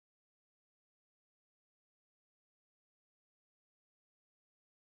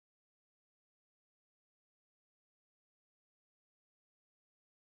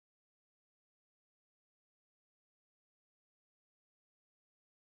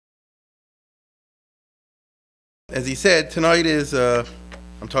As he said, tonight is, I'm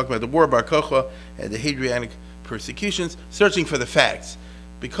talking about the war Bar Kochva and the Hadrianic persecutions, searching for the facts.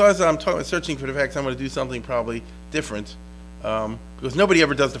 Because I'm talking about searching for the facts, I'm going to do something probably different, because nobody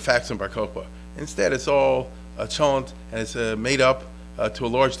ever does the facts on Bar Kochva. Instead, it's all a chant, and it's made up to a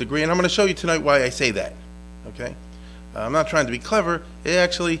large degree, and I'm going to show you tonight why I say that, okay? I'm not trying to be clever. It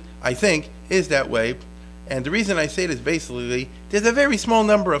actually, I think, is that way. And the reason I say it is basically, there's a very small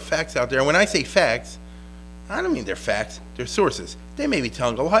number of facts out there, and when I say facts, I don't mean they're facts, they're sources. They may be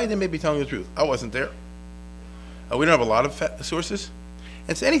telling a lie, they may be telling the truth. I wasn't there. We don't have a lot of sources.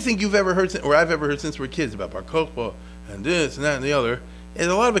 And so anything you've ever heard, or I've ever heard since we're kids about Bar Kochva and this and that and the other, is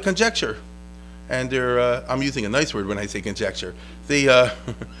a lot of a conjecture. And I'm using a nice word when I say conjecture. The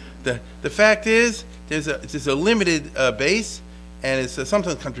fact is, there's a limited base, and it's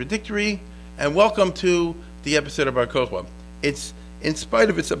sometimes contradictory. And welcome to the episode of Bar Kochva. It's, in spite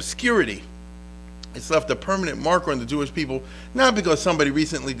of its obscurity, it's left a permanent marker on the Jewish people, not because somebody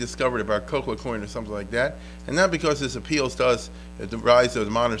recently discovered a Bar Kochva coin or something like that, and not because this appeals to us at the rise of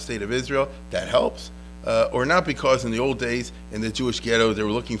the modern state of Israel, that helps, or not because in the old days in the Jewish ghetto they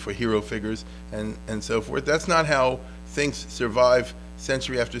were looking for hero figures and so forth. That's not how things survive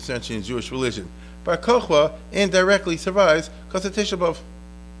century after century in Jewish religion. Bar Kochva indirectly survives because of Tisha B'Av.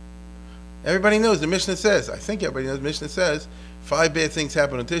 Everybody knows, the Mishnah says, I think everybody knows, the Mishnah says, 5 bad things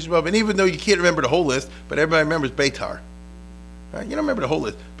happen on Tisha B'Av, and even though you can't remember the whole list, but everybody remembers Beitar. Right? You don't remember the whole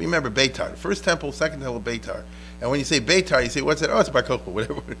list, but you remember Beitar. The first temple, second temple, Beitar. And when you say Beitar, you say, what's that? Oh, it's Bar Kochva,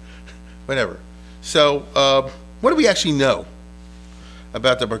 whatever. Whatever. So, what do we actually know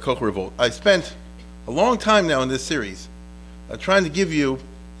about the Bar Kochva revolt? I spent a long time now in this series trying to give you,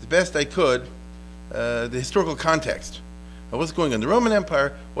 as best I could, the historical context. Now, what's going on in the Roman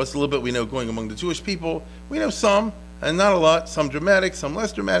Empire, what's a little bit we know going among the Jewish people. We know some, and not a lot, some dramatic, some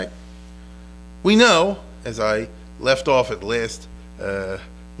less dramatic. We know, as I left off at the last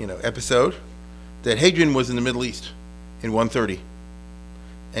episode, that Hadrian was in the Middle East in 130,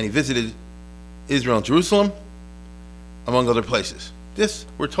 and he visited Israel and Jerusalem, among other places. This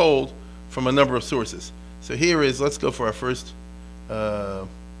we're told from a number of sources. So here is, let's go for our first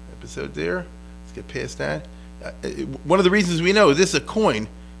episode there. Let's get past that. One of the reasons we know this is a coin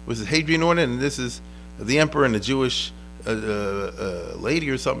was Hadrian on it, and this is the emperor and the Jewish lady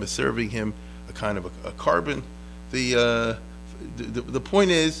or something is serving him a kind of a carbon. The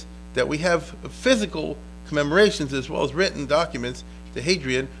point is that we have physical commemorations as well as written documents to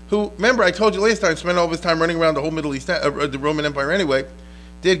Hadrian, who, remember I told you last time, spent all of his time running around the whole Middle East, the Roman Empire anyway,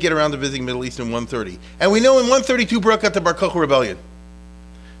 did get around to visiting Middle East in 130. And we know in 132 broke out the Bar Kochva rebellion.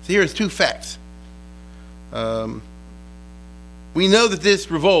 So here's two facts. We know that this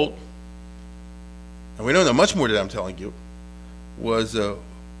revolt, and we don't know much more than I'm telling you, was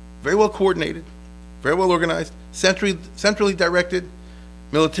very well coordinated, very well organized, centrally directed,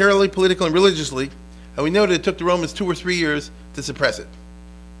 militarily, politically, and religiously, and we know that it took the Romans 2 or 3 years to suppress it.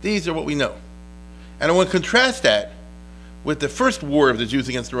 These are what we know. And I want to contrast that with the first war of the Jews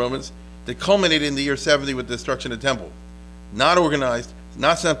against the Romans that culminated in the year 70 with the destruction of the temple. Not organized,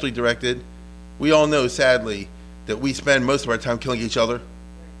 not centrally directed. We all know, sadly, that we spend most of our time killing each other.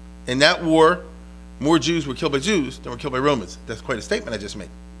 In that war, more Jews were killed by Jews than were killed by Romans. That's quite a statement I just made.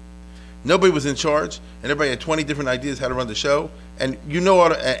 Nobody was in charge, and everybody had 20 different ideas how to run the show. And you know,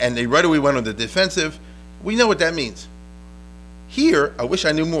 and they right away went on the defensive. We know what that means. Here, I wish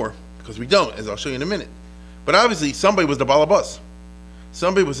I knew more, because we don't, as I'll show you in a minute. But obviously, somebody was the balabas.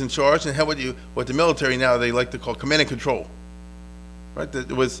 Somebody was in charge, and what the military now they like to call command and control. Right?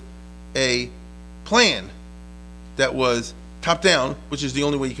 There was a plan that was top down, which is the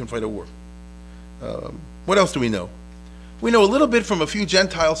only way you can fight a war. What else do we know? We know a little bit from a few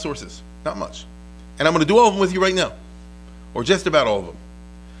Gentile sources, not much. And I'm going to do all of them with you right now, or just about all of them.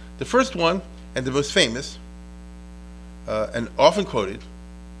 The first one, and the most famous, and often quoted,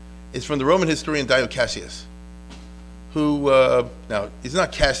 is from the Roman historian Dio Cassius, who, now, he's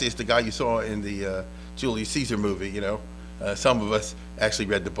not Cassius, the guy you saw in the Julius Caesar movie, you know. Some of us actually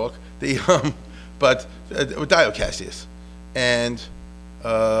read the book, but Dio Cassius. And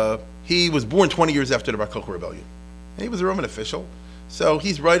he was born 20 years after the Bar Kochva rebellion. And he was a Roman official. So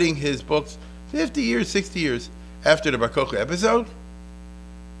he's writing his books 50 years, 60 years after the Bar Kochva episode.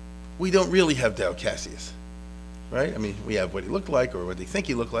 We don't really have Dio Cassius, right? I mean, we have what he looked like or what they think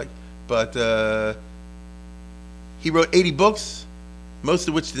he looked like. But he wrote 80 books, most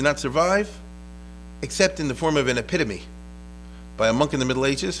of which did not survive, except in the form of an epitome by a monk in the Middle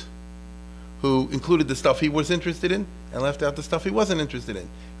Ages who included the stuff he was interested in and left out the stuff he wasn't interested in.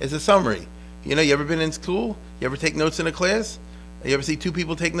 As a summary, you know, you ever been in school? You ever take notes in a class? You ever see two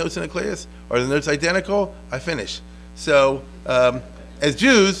people take notes in a class? Are the notes identical? I finish. So, as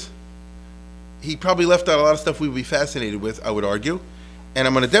Jews, he probably left out a lot of stuff we would be fascinated with, I would argue. And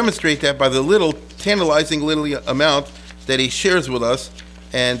I'm going to demonstrate that by the little, tantalizing little amount that he shares with us.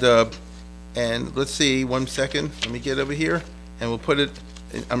 And let's see, 1 second. Let me get over here, and we'll put it,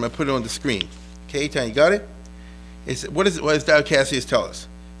 I'm going to put it on the screen. Okay, Tan, you got it? What does Dow Cassius tell us?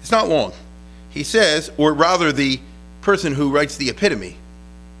 It's not long. He says, or rather the person who writes the epitome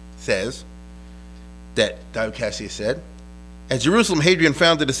says, that Dow Cassius said, at Jerusalem, Hadrian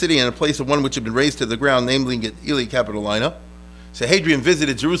founded a city in a place of one which had been razed to the ground, namely Aelia Capitolina. So Hadrian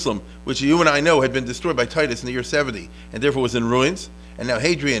visited Jerusalem, which you and I know had been destroyed by Titus in the year 70, and therefore was in ruins. And now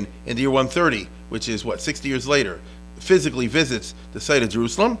Hadrian, in the year 130, which is, 60 years later, physically visits the site of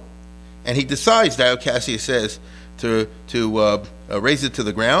Jerusalem, and he decides, Dow Cassius says, to raze it to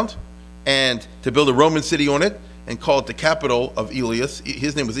the ground, and to build a Roman city on it, and call it the capital of Aelius.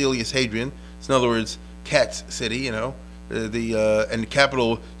 His name was Aelius Hadrian. It's, in other words, Katz city, and the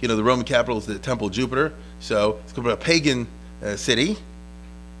capital, the Roman capital is the Temple of Jupiter. So it's going to be a pagan city.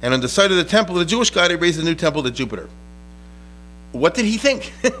 And on the site of the temple of the Jewish God, he raised a new temple to Jupiter. What did he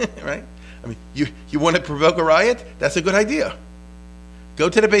think? Right? I mean, you want to provoke a riot? That's a good idea. Go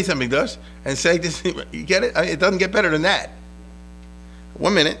to the Beis HaMikdash and say this. You get it? I mean, it doesn't get better than that.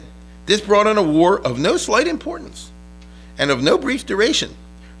 1 minute. This brought on a war of no slight importance and of no brief duration.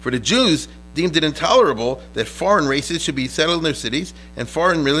 For the Jews deemed it intolerable that foreign races should be settled in their cities and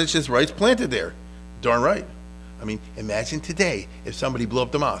foreign religious rites planted there. Darn right. I mean, imagine today if somebody blew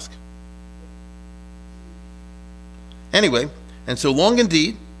up the mosque. Anyway, and so long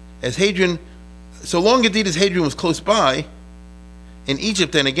indeed as Hadrian was close by in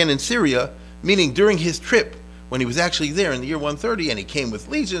Egypt and again in Syria, meaning during his trip when he was actually there in the year 130 and he came with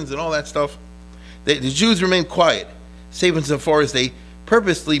legions and all that stuff, the Jews remained quiet, save insofar as they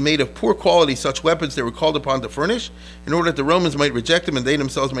purposely made of poor quality such weapons they were called upon to furnish, in order that the Romans might reject them and they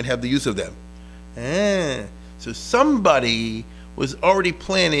themselves might have the use of them. So somebody was already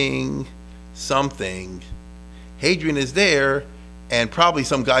planning something. Hadrian is there, and probably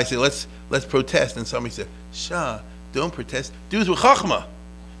some guy said, let's protest, and somebody said, Shah, don't protest. Do it with Chachma.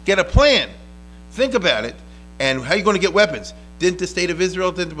 Get a plan. Think about it. And how are you going to get weapons? Didn't the state of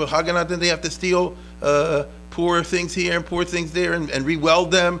Israel, didn't they have to steal poor things here and poor things there and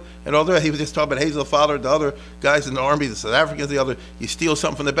re-weld them and all that? He was just talking about Hazel Father, the other guys in the army, the South Africans, the other. You steal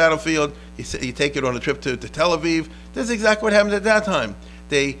something from the battlefield, you take it on a trip to Tel Aviv. That's exactly what happened at that time.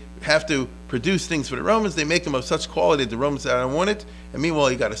 They have to produce things for the Romans. They make them of such quality that the Romans say, I don't want it. And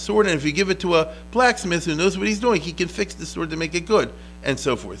meanwhile, you got a sword, and if you give it to a blacksmith who knows what he's doing, he can fix the sword to make it good, and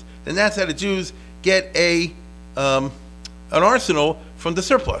so forth. And that's how the Jews get an arsenal from the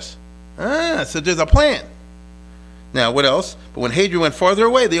surplus. So there's a plan. Now, what else? But when Hadrian went farther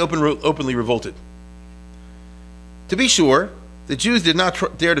away, they openly revolted. To be sure, the Jews did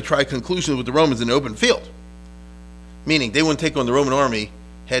not dare to try conclusions with the Romans in the open field, meaning they wouldn't take on the Roman army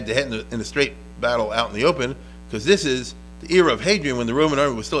head-to-head in a straight battle out in the open, because this is the era of Hadrian when the Roman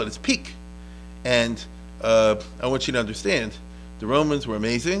army was still at its peak. And I want you to understand, the Romans were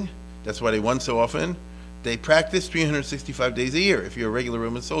amazing. That's why they won so often. They practiced 365 days a year if you're a regular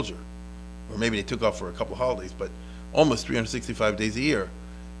Roman soldier. Or maybe they took off for a couple of holidays, but almost 365 days a year.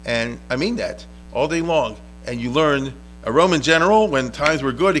 And I mean that, all day long. And you learn, a Roman general, when times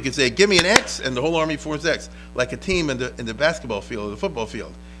were good, he could say, give me an X, and the whole army forms X, like a team in the basketball field or the football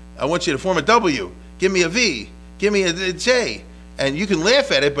field. I want you to form a W, give me a V, give me a J. And you can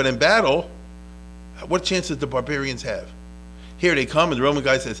laugh at it, but in battle, what chance does the barbarians have? Here they come, and the Roman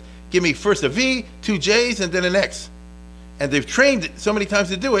guy says, give me first a V, 2 J's, and then an X. And they've trained so many times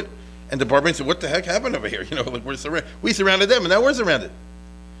to do it, and the barbarians say, what the heck happened over here? Like we surrounded them, and now we're surrounded.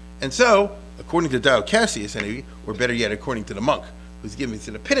 And so, according to Dow Cassius, or better yet, according to the monk, who's giving us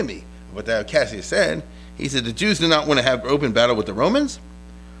an epitome of what Dow Cassius said, he said the Jews did not want to have open battle with the Romans,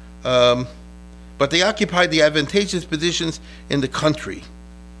 but they occupied the advantageous positions in the country.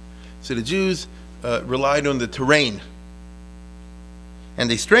 So the Jews relied on the terrain, and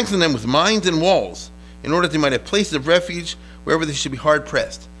they strengthened them with mines and walls in order that they might have places of refuge wherever they should be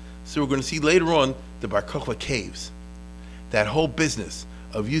hard-pressed. So we're going to see later on the Bar Kochva caves, that whole business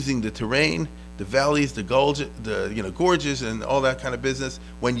of using the terrain, the valleys, the gorges, and all that kind of business.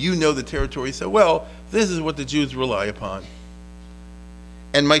 When you know the territory so well, this is what the Jews rely upon.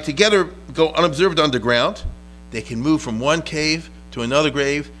 And might together go unobserved underground. They can move from one cave to another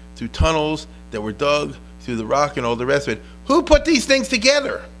grave through tunnels that were dug through the rock and all the rest of it. Who put these things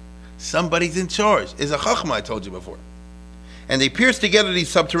together? Somebody's in charge. It's a chachma, I told you before. And they pierced together these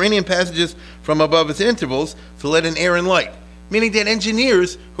subterranean passages from above its intervals to let in air and light. meaning they had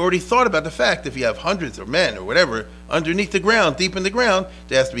engineers who already thought about the fact if you have hundreds of men or whatever underneath the ground, deep in the ground,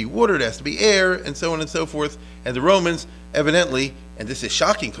 there has to be water, there has to be air, and so on and so forth. And the Romans, evidently, and this is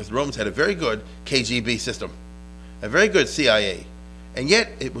shocking because the Romans had a very good KGB system, a very good CIA, and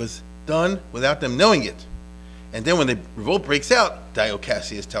yet it was done without them knowing it. And then when the revolt breaks out, Dio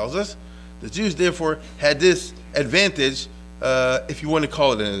Cassius tells us, the Jews therefore had this advantage, if you want to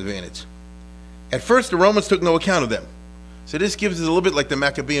call it an advantage. At first, the Romans took no account of them. So this gives us a little bit like the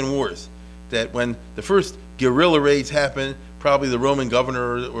Maccabean Wars, that when the first guerrilla raids happened, probably the Roman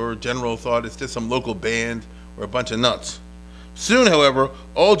governor or general thought it's just some local band or a bunch of nuts. Soon, however,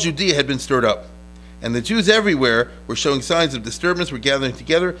 all Judea had been stirred up, and the Jews everywhere were showing signs of disturbance, were gathering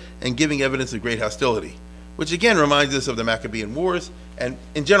together and giving evidence of great hostility, which again reminds us of the Maccabean Wars, and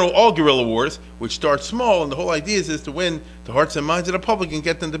in general all guerrilla wars, which start small, and the whole idea is to win the hearts and minds of the public and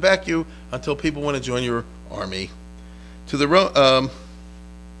get them to back you until people want to join your army. To the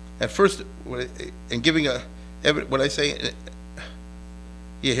at first, and giving what I say,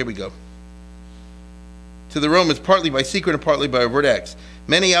 yeah, here we go. To the Romans, partly by secret and partly by overt acts.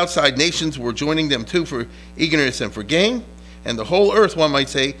 Many outside nations were joining them too for eagerness and for gain, and the whole earth, one might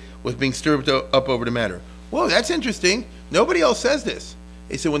say, was being stirred up over the matter. Whoa, that's interesting. Nobody else says this.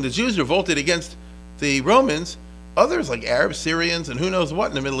 They said when the Jews revolted against the Romans, others like Arabs, Syrians, and who knows what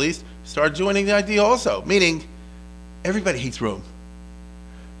in the Middle East started joining the idea also, meaning everybody hates Rome.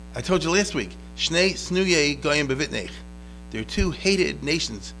 I told you last week, Shnei Snuye Goyim Bevitnech. There are two hated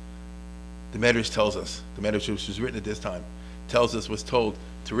nations. The Medrash tells us, the Medrash which was written at this time, tells us was told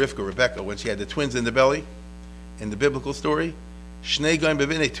to Rivka, Rebecca, when she had the twins in the belly, in the biblical story. Shnei Goyim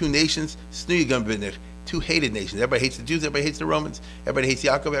Bevitnech, two nations, Snuye Goyim Bevitnech, two hated nations. Everybody hates the Jews, everybody hates the Romans, everybody hates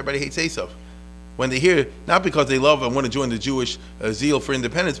Yaakov, everybody hates Esau. When they hear, not because they love and want to join the Jewish zeal for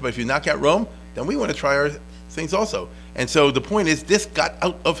independence, but if you knock out Rome, then we want to try our things also. And so the point is, this got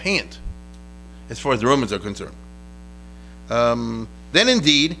out of hand as far as the Romans are concerned. Then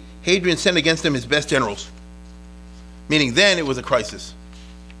indeed, Hadrian sent against them his best generals, meaning then it was a crisis.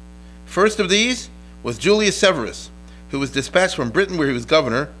 First of these was Julius Severus, who was dispatched from Britain, where he was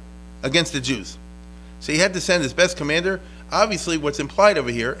governor, against the Jews. So he had to send his best commander. Obviously, what's implied over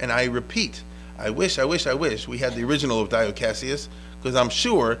here, and I repeat, I wish we had the original of Dio Cassius, because I'm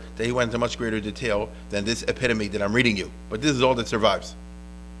sure that he went into much greater detail than this epitome that I'm reading you. But this is all that survives.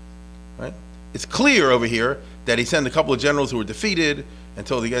 Right? It's clear over here that he sent a couple of generals who were defeated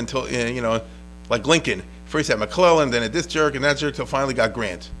until like Lincoln. First had McClellan, then had this jerk and that jerk, till finally got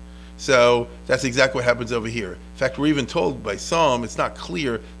Grant. So that's exactly what happens over here. In fact, we're even told by some, it's not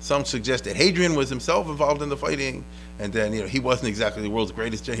clear, some suggest that Hadrian was himself involved in the fighting, and then he wasn't exactly the world's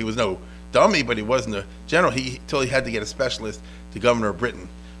greatest general. He was no dummy, but he wasn't a general till he had to get a specialist, the governor of Britain.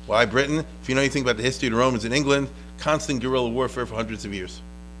 Why Britain? If you know anything about the history of the Romans in England, constant guerrilla warfare for hundreds of years.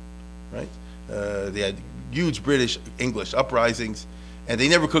 Right? They had huge British English uprisings, and they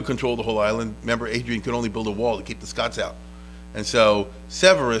never could control the whole island. Remember, Hadrian could only build a wall to keep the Scots out. And so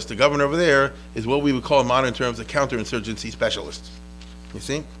Severus, the governor over there, is what we would call in modern terms a counterinsurgency specialist. You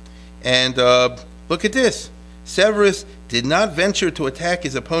see? And look at this. Severus did not venture to attack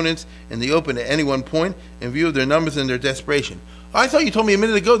his opponents in the open at any one point in view of their numbers and their desperation. I thought you told me a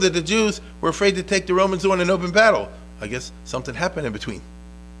minute ago that the Jews were afraid to take the Romans on in open battle. I guess something happened in between.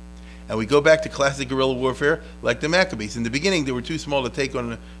 And we go back to classic guerrilla warfare like the Maccabees. In the beginning, they were too small to take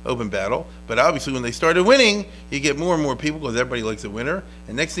on an open battle. But obviously, when they started winning, you get more and more people because everybody likes a winner.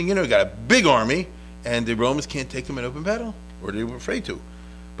 And next thing you know, you got a big army, and the Romans can't take them in open battle, or they were afraid to.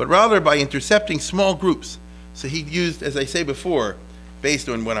 But rather by intercepting small groups. So he used, as I say before, based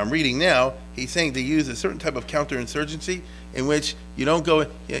on what I'm reading now, he's saying to use a certain type of counterinsurgency in which you don't go,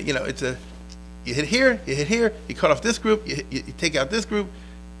 it's a, you hit here, you cut off this group, you take out this group,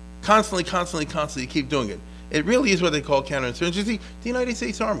 constantly, you keep doing it. It really is what they call counterinsurgency. The United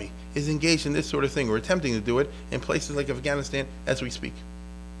States Army is engaged in this sort of thing, or attempting to do it, in places like Afghanistan as we speak.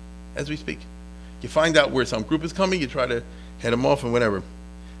 As we speak. You find out where some group is coming, you try to head them off and whatever.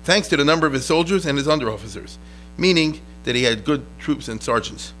 Thanks to the number of his soldiers and his under-officers, meaning that he had good troops and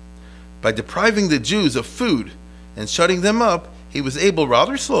sergeants. By depriving the Jews of food and shutting them up, he was able,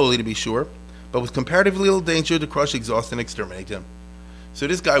 rather slowly to be sure, but with comparatively little danger, to crush, exhaust, and exterminate them. So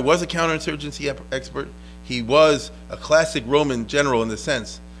this guy was a counterinsurgency expert. He was a classic Roman general in the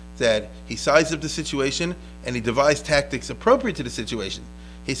sense that he sized up the situation and he devised tactics appropriate to the situation.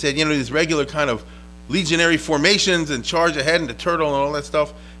 He said, these regular kind of legionary formations and charge ahead and the turtle and all that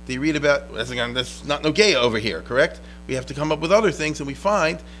stuff they read about, that's not Nogea over here, correct? We have to come up with other things, and we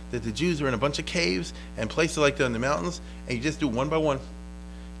find that the Jews are in a bunch of caves and places like that in the mountains, and you just do one by one.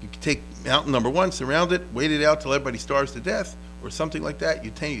 You can take mountain number 1, surround it, wait it out till everybody starves to death, or something like that.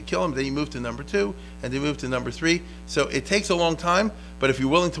 You kill them, then you move to number 2, and then move to number 3. So it takes a long time, but if you're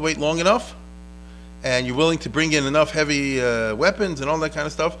willing to wait long enough, and you're willing to bring in enough heavy weapons and all that kind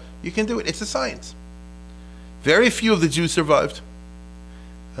of stuff, you can do it. It's a science. Very few of the Jews survived.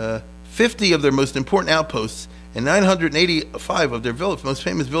 50 of their most important outposts and 985 of their most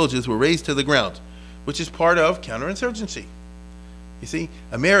famous villages were razed to the ground, which is part of counterinsurgency. You see,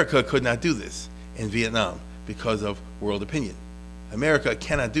 America could not do this in Vietnam because of world opinion. America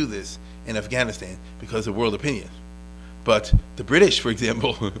cannot do this in Afghanistan because of world opinion. But the British, for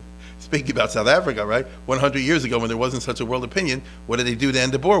example, speaking about South Africa, right? 100 years ago when there wasn't such a world opinion, what did they do to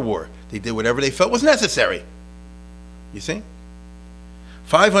end the Boer War? They did whatever they felt was necessary. You see?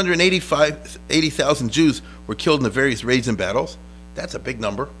 580,000 Jews were killed in the various raids and battles. That's a big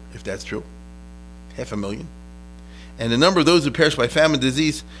number, if that's true. 500,000. And the number of those who perished by famine,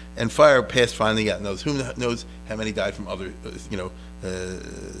 disease, and fire passed finally out. Who knows how many died from other,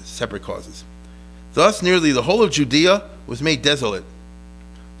 separate causes. Thus, nearly the whole of Judea was made desolate.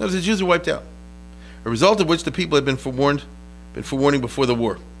 Notice the Jews were wiped out. A result of which the people had been forewarning before the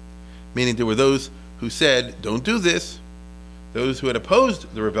war. Meaning there were those who said, don't do this. Those who had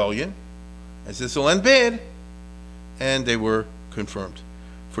opposed the rebellion, as this will end bad, and they were confirmed.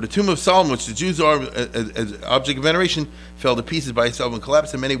 For the tomb of Solomon, which the Jews are as object of veneration, fell to pieces by itself and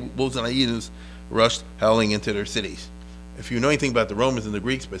collapsed, and many wolves and hyenas rushed howling into their cities. If you know anything about the Romans and the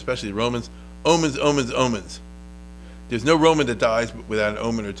Greeks, but especially the Romans, omens, omens, omens. There's no Roman that dies without an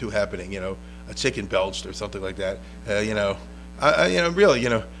omen or two happening. A chicken belched or something like that.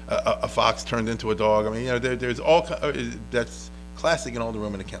 A fox turned into a dog. I mean, there's all that's classic in all the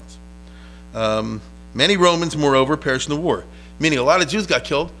Roman accounts. Many Romans, moreover, perished in the war, meaning a lot of Jews got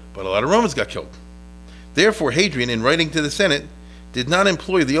killed, but a lot of Romans got killed. Therefore, Hadrian, in writing to the Senate, did not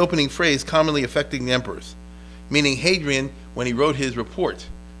employ the opening phrase commonly affecting the emperors, meaning Hadrian, when he wrote his report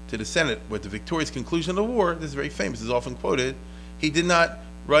to the Senate with the victorious conclusion of the war, this is very famous, is often quoted, he did not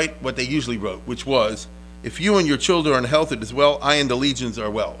write what they usually wrote, which was, if you and your children are in health, it is well, I and the legions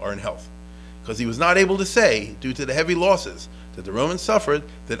are in health. Because he was not able to say, due to the heavy losses that the Romans suffered,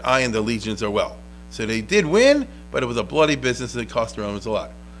 that I and the legions are well. So they did win, but it was a bloody business and it cost the Romans a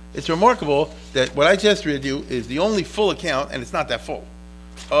lot. It's remarkable that what I just read you is the only full account, and it's not that full,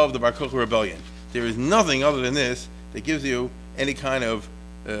 of the Bar Kochva rebellion. There is nothing other than this that gives you any kind of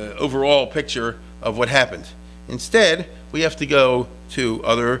overall picture of what happened. Instead, we have to go to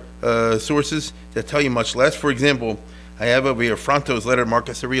other sources that tell you much less. For example, I have over here Fronto's letter to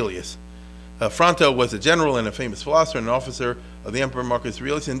Marcus Aurelius. Fronto was a general and a famous philosopher and an officer of the Emperor Marcus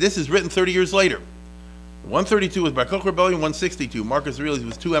Aurelius, and this is written 30 years later. 132 was Bar Kochva rebellion, 162. Marcus Aurelius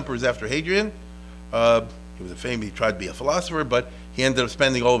was 2 emperors after Hadrian. He was he tried to be a philosopher, but he ended up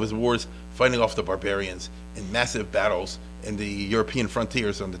spending all of his wars fighting off the barbarians in massive battles in the European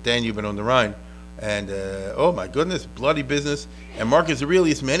frontiers on the Danube and on the Rhine. And oh my goodness, bloody business. And Marcus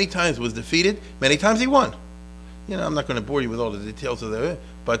Aurelius many times was defeated, many times he won. I'm not going to bore you with all the details of that,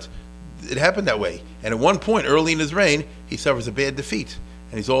 but it happened that way. And at one point early in his reign, he suffers a bad defeat,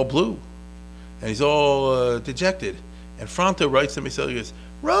 and he's all blue, and he's all dejected. And Fronto writes to me, he goes,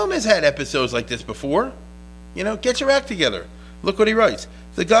 Rome has had episodes like this before. Get your act together. Look what he writes.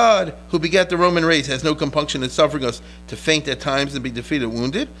 The God who begat the Roman race has no compunction in suffering us to faint at times and be defeated and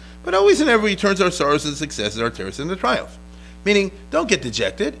wounded, but always and ever he turns our sorrows into successes, our terrors into triumph. Meaning, don't get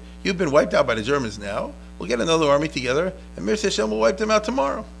dejected. You've been wiped out by the Germans now. We'll get another army together, and Mir Hashem will wipe them out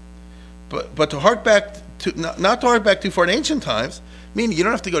tomorrow. But to hark back to, not to hark back too far to ancient times, meaning you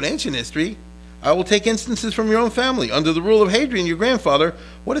don't have to go to ancient history. I will take instances from your own family. Under the rule of Hadrian, your grandfather,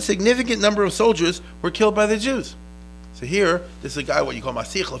 what a significant number of soldiers were killed by the Jews. So here, this is a guy, what you call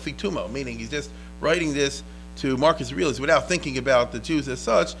Masich Lafitumo, meaning he's just writing this to Marcus Aurelius without thinking about the Jews as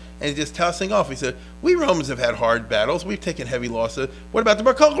such, and he's just tossing off. He said, we Romans have had hard battles. We've taken heavy losses. What about the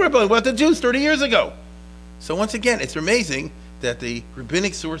Bar Kochva rebellion? What about the Jews 30 years ago? So once again, it's amazing that the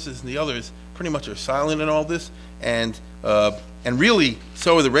rabbinic sources and the others pretty much are silent in all this, and really,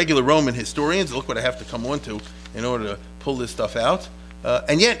 so are the regular Roman historians. Look what I have to come on to in order to pull this stuff out.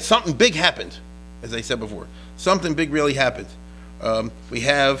 And yet, something big happened, as I said before. Something big really happened. We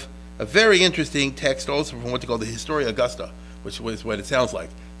have a very interesting text also from what they call the Historia Augusta, which was what it sounds like,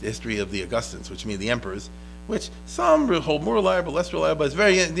 the history of the Augustans, which mean the emperors, which some hold more reliable, less reliable. It's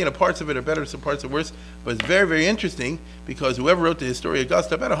very, parts of it are better, some parts are worse, but it's very, very interesting because whoever wrote the Historia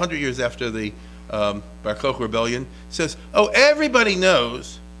Augusta about 100 years after the Bar Kochva rebellion says, oh, everybody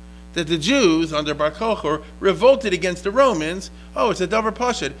knows that the Jews under Bar Kochva revolted against the Romans. Oh, it's a davar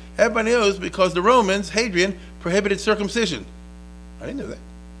pashut. Everybody knows because the Romans, Hadrian, prohibited circumcision. I didn't know that.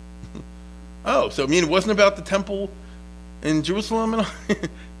 Oh, so I mean, it wasn't about the temple in Jerusalem?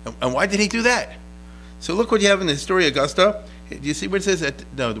 And why did he do that? So look what you have in the Historia Augusta. Do you see what it says?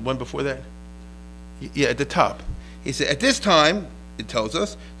 No, the one before that? Yeah, at the top. He said, at this time, it tells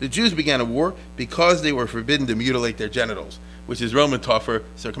us, the Jews began a war because they were forbidden to mutilate their genitals, which is Roman talk for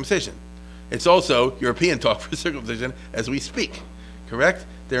circumcision. It's also European talk for circumcision as we speak, correct?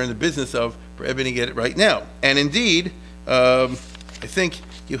 They're in the business of prohibiting it right now. And indeed, I think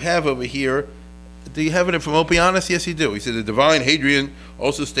you have over here, do you have it from Oppianus? Yes, you do. He said the divine Hadrian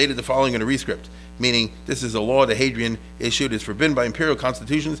also stated the following in a rescript, meaning this is a law that Hadrian issued. It's forbidden by imperial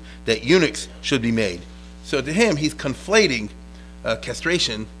constitutions that eunuchs should be made. So to him, he's conflating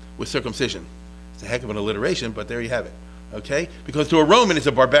castration with circumcision. It's a heck of an alliteration, but there you have it, okay? Because to a Roman, it's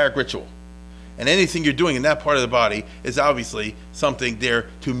a barbaric ritual. And anything you're doing in that part of the body is obviously something there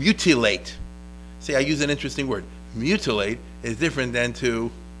to mutilate. See, I use an interesting word. Mutilate is different than to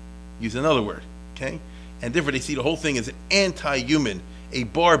use another word, okay? And different, they see the whole thing as an anti-human, a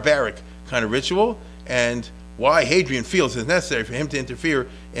barbaric kind of ritual, and why Hadrian feels it's necessary for him to interfere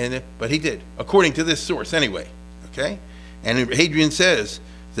in it, but he did, according to this source anyway, okay? And Hadrian says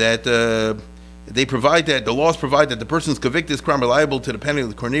that they provide that, the laws provide that the persons convicted of this crime are liable to the penalty of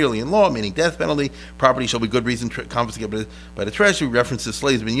the Cornelian law, meaning death penalty. Property shall be good reason confiscated by the treasury. References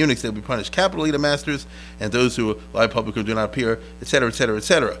slaves and eunuchs, they will be punished capitally, the masters, and those who lie publicly do not appear, etc., etc.,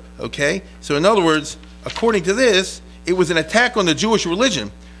 etc. Okay? So in other words, according to this, it was an attack on the Jewish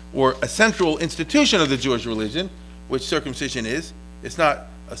religion, or a central institution of the Jewish religion, which circumcision is. It's not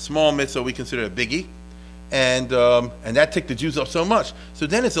a small mitzvah we consider a biggie. And that ticked the Jews up so much. So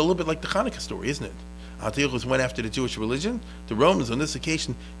then it's a little bit like the Hanukkah story, isn't it? Antiochus went after the Jewish religion. The Romans, on this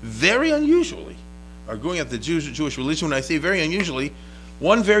occasion, very unusually, are going after the Jewish religion. When I say very unusually,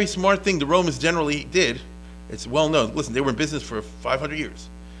 one very smart thing the Romans generally did, it's well known. Listen, they were in business for 500 years.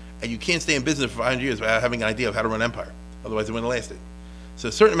 And you can't stay in business for 500 years without having an idea of how to run an empire. Otherwise, it wouldn't have lasted. So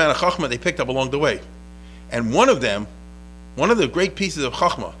a certain amount of chachma they picked up along the way. And one of the great pieces of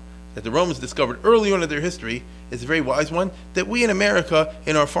chachma that the Romans discovered early on in their history is a very wise one that we in America,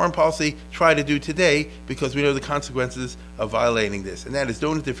 in our foreign policy, try to do today because we know the consequences of violating this. And that is,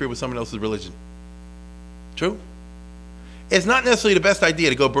 don't interfere with someone else's religion. True? It's not necessarily the best idea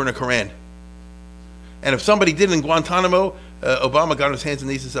to go burn a Koran. And if somebody did in Guantanamo, Obama got on his hands and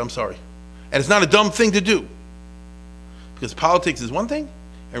knees and said, I'm sorry. And it's not a dumb thing to do. Because politics is one thing,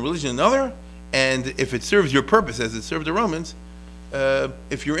 and religion another, and if it serves your purpose as it served the Romans,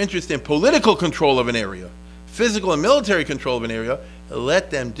 if you're interested in political control of an area, physical and military control of an area, let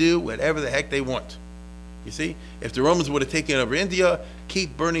them do whatever the heck they want. You see, if the Romans would have taken over India,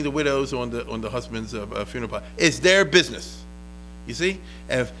 keep burning the widows on the husbands' funeral pile. It's their business. You see,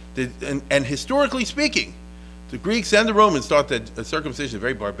 and historically speaking, the Greeks and the Romans thought that circumcision is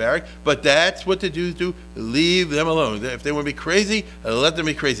very barbaric, but that's what the Jews do. Leave them alone. If they want to be crazy, let them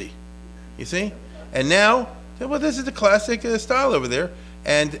be crazy. You see, and now. Well, this is the classic style over there,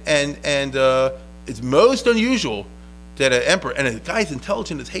 and it's most unusual that an emperor, and a guy as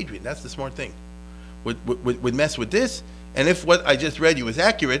intelligent as Hadrian, that's the smart thing, would mess with this. And if what I just read you is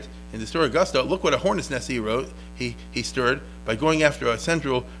accurate in the story of Augusta, look what a hornet's nest he stirred by going after a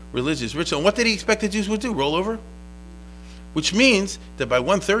central religious ritual. And what did he expect the Jews would do? Roll over? Which means that by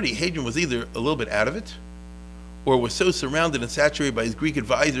 130, Hadrian was either a little bit out of it, or was so surrounded and saturated by his Greek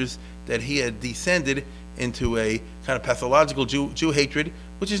advisors that he had descended into a kind of pathological Jew hatred,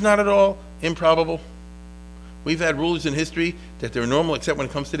 which is not at all improbable. We've had rulers in history that they're normal except when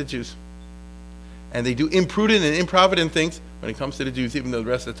it comes to the Jews. And they do imprudent and improvident things when it comes to the Jews, even though the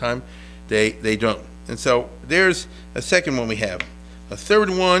rest of the time they don't. And so there's a second one we have. A third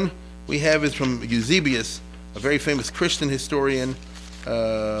one we have is from Eusebius, a very famous Christian historian.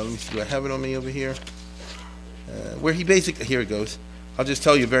 Let me see, do I have it on me over here? Where he basically, here it goes. I'll just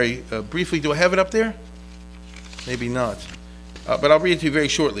tell you very briefly. Do I have it up there? Maybe not. But I'll read it to you very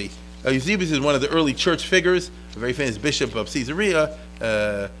shortly. Eusebius is one of the early church figures, a very famous bishop of Caesarea.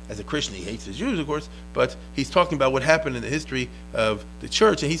 As a Christian, he hates the Jews, of course, but he's talking about what happened in the history of the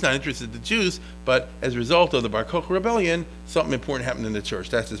church, and he's not interested in the Jews, but as a result of the Bar Kochva rebellion, something important happened in the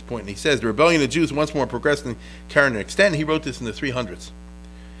church. That's his point. And he says, the rebellion of the Jews once more progressed in character and extent. He wrote this in the 300s.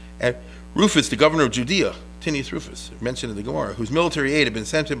 And Rufus, the governor of Judea, Tinius Rufus, mentioned in the Gemara, whose military aid had been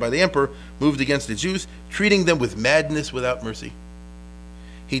sent him by the emperor, moved against the Jews, treating them with madness without mercy.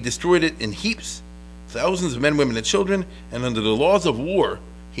 He destroyed it in heaps, thousands of men, women, and children, and under the laws of war,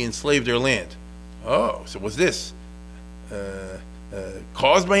 he enslaved their land. Oh, so was this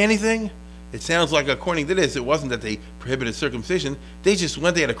caused by anything? It sounds like, according to this, it wasn't that they prohibited circumcision. They just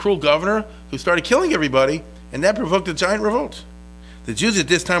went, they had a cruel governor who started killing everybody, and that provoked a giant revolt. The Jews at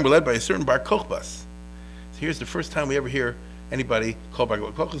this time were led by a certain Bar Kochva. So here's the first time we ever hear anybody called Bar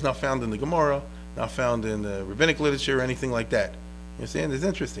Kochva. Kochva is not found in the Gemara, not found in the rabbinic literature or anything like that. You understand? It's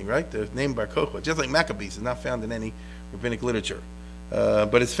interesting, right? The name Bar Kochva, just like Maccabees, is not found in any rabbinic literature.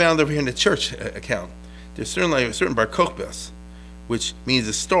 But it's found over here in the church account. There's certainly a certain Bar Kochva, which means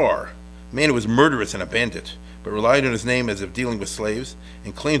a star, a man who was murderous and a bandit, but relied on his name as if dealing with slaves,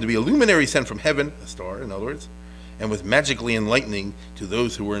 and claimed to be a luminary sent from heaven, a star in other words, and was magically enlightening to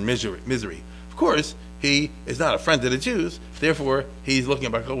those who were in misery. Of course, he is not a friend of the Jews, therefore he's looking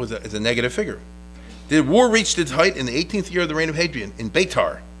at Bar Kochva as a negative figure. The war reached its height in the 18th year of the reign of Hadrian, in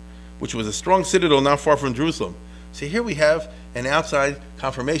Beitar, which was a strong citadel not far from Jerusalem. So here we have an outside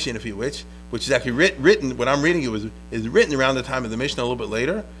confirmation, if you wish, which is actually written, what I'm reading is written around the time of the Mishnah a little bit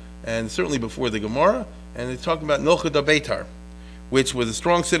later, and certainly before the Gemara, and it's talking about Nilchud Beitar, which was a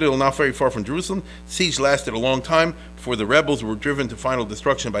strong citadel not very far from Jerusalem. Siege lasted a long time before the rebels were driven to final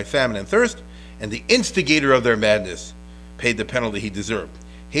destruction by famine and thirst, and the instigator of their madness paid the penalty he deserved.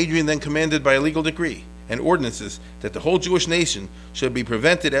 Hadrian then commanded by a legal decree and ordinances that the whole Jewish nation should be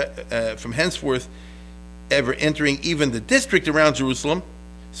prevented from henceforth ever entering even the district around Jerusalem,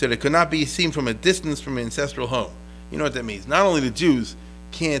 so that it could not be seen from a distance from an ancestral home. You know what that means? Not only the Jews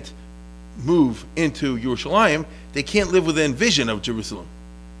can't move into Yerushalayim, they can't live within vision of Jerusalem.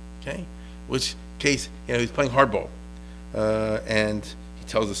 Okay? Which case, he's playing hardball. And he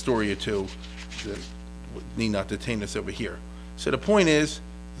tells a story or two that need not detain us over here. So the point is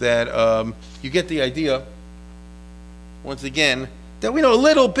that you get the idea, once again, that we know a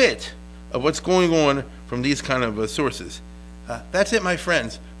little bit of what's going on from these kind of sources. That's it, my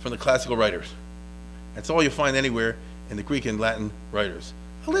friends, from the classical writers. That's all you'll find anywhere in the Greek and Latin writers.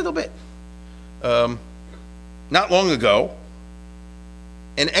 A little bit. Not long ago,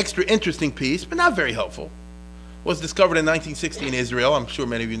 an extra interesting piece, but not very helpful, was discovered in 1960 in Israel. I'm sure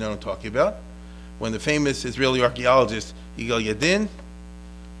many of you know what I'm talking about. When the famous Israeli archaeologist Yigal Yadin,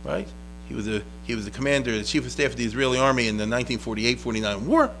 right? He was the commander, the chief of staff of the Israeli army in the 1948-49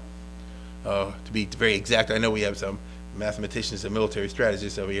 war. To be very exact, I know we have some mathematicians and military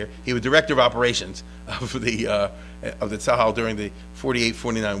strategists over here. He was director of operations of the Tzahal during the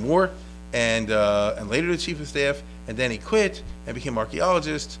 48-49 war, and later the chief of staff. And then he quit and became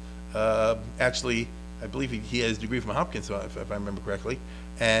archaeologist. Actually, I believe he has a degree from Hopkins, if I remember correctly.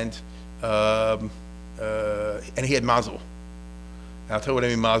 And he had mazel. I'll tell you what I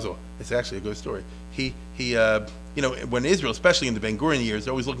mean, mazel. It's actually a good story. When Israel, especially in the Ben Gurion years,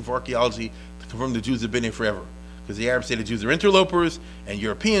 they're always looking for archaeology to confirm the Jews have been here forever. Because the Arabs say the Jews are interlopers, and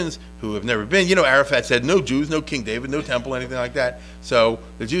Europeans who have never been. Arafat said no Jews, no King David, no temple, anything like that. So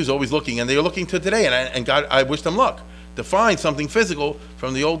the Jews are always looking, and they are looking to today. And God, I wish them luck to find something physical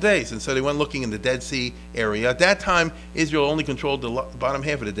from the old days. And so they went looking in the Dead Sea area. At that time, Israel only controlled the bottom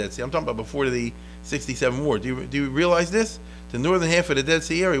half of the Dead Sea. I'm talking about before the 67 war. Do you realize this? The northern half of the Dead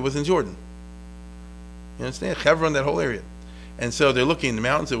Sea area was in Jordan. You understand? Hebron, that whole area. And so they're looking in the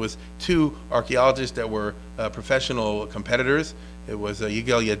mountains. There was two archaeologists that were professional competitors. It was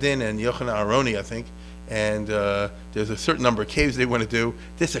Yigal Yadin and Yochanan Aroni, I think. And there's a certain number of caves they want to do.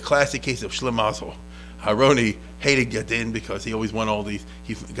 This is a classic case of Shlim Mazel. Aroni hated Yadin because he always won all these.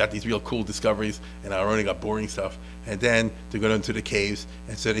 He got these real cool discoveries, and Aroni got boring stuff. And then to go into the caves,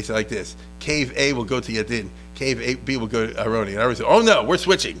 and so they said like this: Cave A will go to Yadin, Cave B will go to Aroni. And Aroni said, "Oh no, we're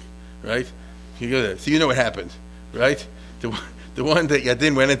switching, right?" You go there. So you know what happened, right? The one that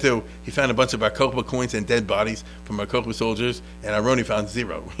Yadin went into, he found a bunch of Bar Kochva coins and dead bodies from Bar Kochva soldiers, and Aroni found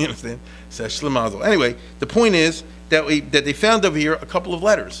zero. You understand? So Shlim Mazel. Anyway, the point is that they found over here a couple of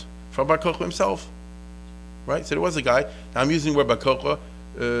letters from Bar Kochva himself. Right? So there was a guy. Now I'm using the word Bar Kochva.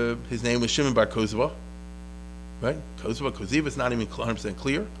 His name was Shimon Bar Kochva. Right? Kochva, Koziva. It's not even 100%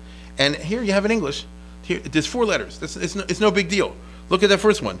 clear. And here you have in English. Here, there's 4 letters. It's no big deal. Look at that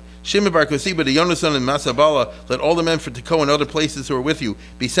first one. Shimon Bar Kochva to Yonasan and Masabala. Let all the men for Tekoa and other places who are with you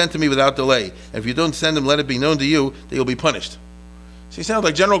be sent to me without delay. And if you don't send them, let it be known to you that you'll be punished. So he sounds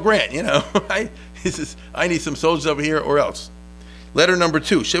like General Grant, right? He says, I need some soldiers over here or else. Letter number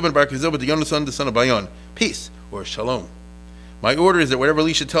 2, Shimon Bar Kochva to Yonasan, the son of Bayon. Peace, or shalom. My order is that whatever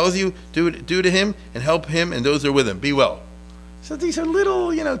Elisha tells you, do to him and help him and those who are with him. Be well. So these are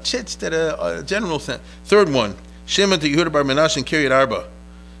little, chits that a general sent. Third one, Shimon to Yehuda Bar Menashe and Kiryat Arba.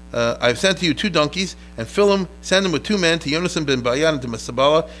 I've sent to you 2 donkeys, and send them with 2 men to Yonasan ben Bayan and to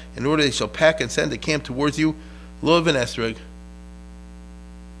Masabala, in order they shall pack and send a camp towards you. Lulav and esrog,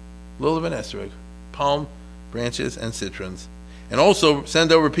 palm branches and citrons. And also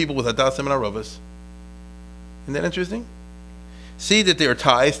send over people with hadassim and aravas. Isn't that interesting? See that they are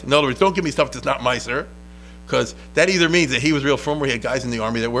tithed. In other words, don't give me stuff that's not meiser, because that either means that he was real from where he had guys in the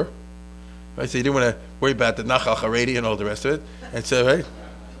army that were, right? So he didn't want to worry about the Nachal Haredi and all the rest of it. And so, right?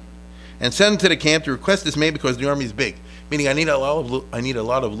 And send him to the camp. The request is made because the army is big. Meaning I need a lot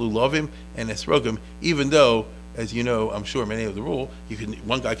of lulavim and esrogim, even though, as you know, I'm sure many of the rule, you can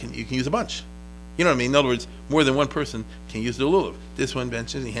use a bunch. You know what I mean? In other words, more than one person can use the lulav. This one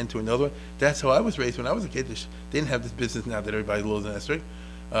mentions, he hand to another one. That's how I was raised when I was a kid. They didn't have this business now that everybody lulus and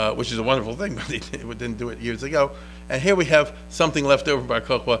esrog, which is a wonderful thing, but they didn't do it years ago. And here we have something left over by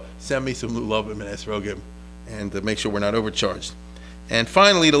Kochva. Send me some lulavim and esrogim, and make sure we're not overcharged. And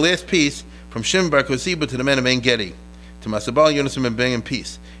finally, the last piece from Shimon bar Koziba to the men of En Gedi. To Masabal, Yonasim, and Bang in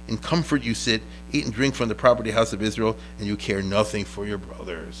peace. In comfort you sit, eat and drink from the property house of Israel, and you care nothing for your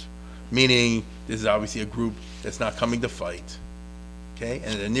brothers. Meaning, this is obviously a group that's not coming to fight. Okay?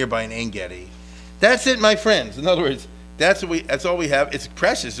 And they're nearby in En Gedi. That's it, my friends. In other words, that's all we have. It's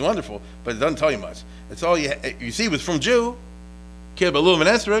precious, it's wonderful, but it doesn't tell you much. That's all you see was from Jew. Care about Lulav and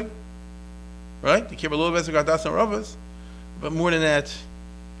Esrog. Right? You care about Lulav, Esrog, Adas, and Ravas. But more than that,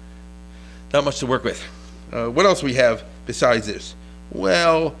 not much to work with. What else we have besides this?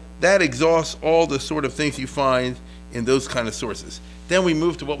 Well, that exhausts all the sort of things you find in those kind of sources. Then we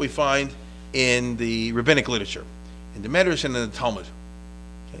move to what we find in the rabbinic literature, in the Medrash and in the Talmud.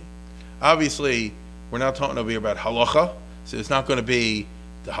 Okay? Obviously, we're not talking over here about halacha, so it's not going to be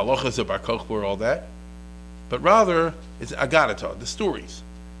the halachas of Bar Kochva or all that, but rather it's agadata, the stories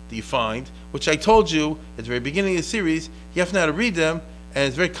that you find, which I told you at the very beginning of the series, you have to know how to read them, and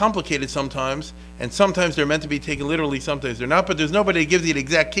it's very complicated sometimes, and sometimes they're meant to be taken literally, sometimes they're not, but there's nobody that gives you the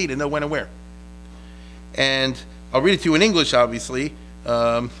exact key to know when and where. And I'll read it to you in English, obviously,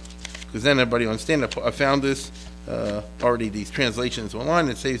 because then everybody will understand. I found this, already these translations online,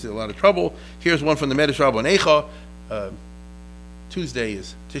 it saves you a lot of trouble. Here's one from the Medrash Rabbi Necha. Tuesday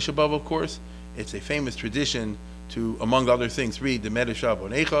is Tisha B'Av, of course. It's a famous tradition to, among other things, read the Medrash Rabbi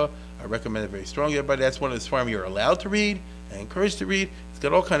Necha. I recommend it very strongly, everybody. That's one of the Sfarim you're allowed to read and encouraged to read. It's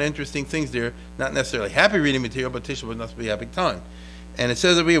got all kind of interesting things there. Not necessarily happy reading material, but Tisha B'Av must be a big time. And it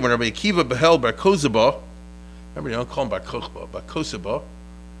says over here, when Rabbi Akiva beheld Bar Kozaba, remember you don't call him Bar Kochba, Bar Kozaba,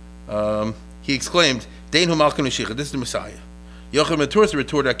 he exclaimed, Dein hu Malchim Mashiach, this is the Messiah. Yochel Matursa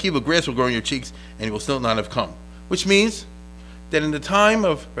retorted, Akiva, grass will grow in your cheeks, and he will still not have come. Which means that in the time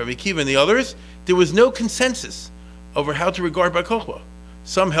of Rabbi Akiva and the others, there was no consensus over how to regard Bar Kochba.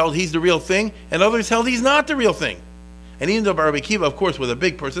 Some held he's the real thing, and others held he's not the real thing. And even though Rabbi Akiva, of course, was a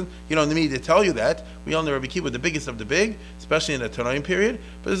big person, you don't need me to tell you that. We all know Rabbi Akiva was the biggest of the big, especially in the Tanoim period.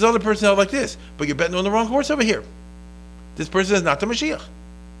 But there's other person held like this. But you're betting on the wrong horse over here. This person is not the Mashiach.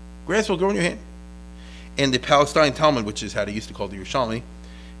 Grass will grow in your hand. In the Palestine Talmud, which is how they used to call the Yerushalmi,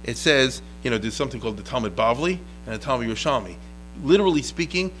 it says, there's something called the Talmud Bavli and the Talmud Yerushalmi. Literally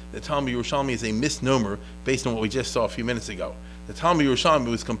speaking, the Talmud Yerushalmi is a misnomer based on what we just saw a few minutes ago. The Talmud Yerushalmi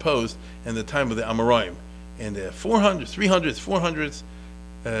was composed in the time of the Amoraim. In the 400s, 300s, 400s,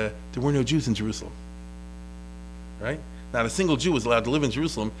 there were no Jews in Jerusalem. Right? Not a single Jew was allowed to live in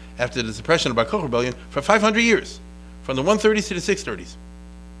Jerusalem after the suppression of Bar Kochva rebellion for 500 years, from the 130s to the 630s.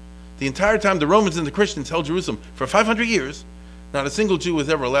 The entire time the Romans and the Christians held Jerusalem for 500 years, not a single Jew was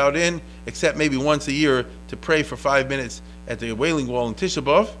ever allowed in, except maybe once a year to pray for 5 minutes at the Wailing Wall in Tisha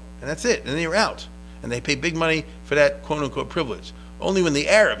B'Av, and that's it, and then you're out. And they pay big money for that quote-unquote privilege. Only when the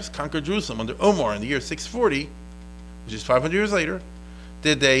Arabs conquered Jerusalem under Omar in the year 640, which is 500 years later,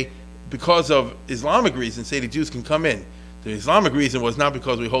 did they, because of Islamic reasons, say the Jews can come in. The Islamic reason was not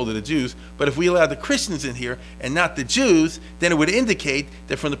because we hold it the Jews, but if we allowed the Christians in here and not the Jews, then it would indicate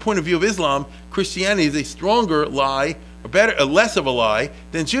that from the point of view of Islam, Christianity is a stronger lie, or less of a lie,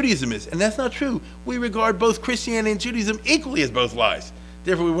 than Judaism is. And that's not true. We regard both Christianity and Judaism equally as both lies.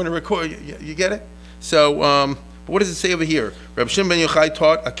 Therefore, we want to record, you get it? So, but what does it say over here? Rabbi Shimon ben Yochai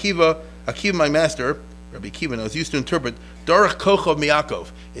taught Akiva, my master, Rabbi Akiva knows, used to interpret Darach Kochva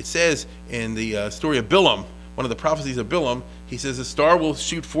Miakov. It says in the story of Bilam, one of the prophecies of Bilam, he says a star will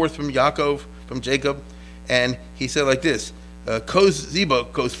shoot forth from Yaakov, from Jacob, and he said like this,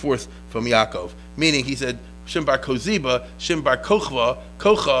 Koziba goes forth from Yaakov, meaning he said Shem bar Koziba, Shem bar Kochva,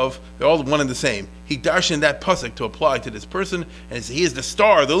 Kochav, they're all one and the same. He darshan that pasuk to apply to this person, and he is the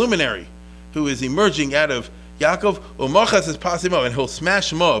star, the luminary, who is emerging out of Yaakov, Umachas is Pasimo, and he'll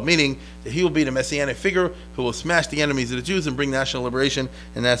smash Moab, meaning that he will be the messianic figure who will smash the enemies of the Jews and bring national liberation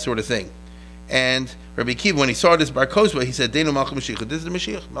and that sort of thing. And Rabbi Akiva, when he saw this Bar Kozba, he said, Deinu Malchim Mashiach. This is the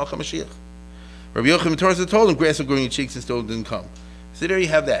Mashiach, Malchim Mashiach. Rabbi Yochanan Torah told him, grass will grow in your cheeks and still didn't come. So there you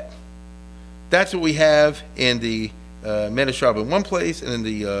have that. That's what we have in the Medrash Rabbi in one place, and in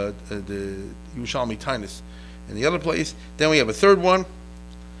the Yerushalmi Tainus in the other place. Then we have a third one.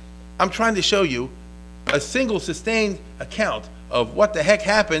 I'm trying to show you a single sustained account of what the heck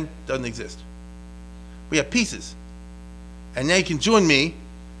happened doesn't exist. We have pieces. And now you can join me,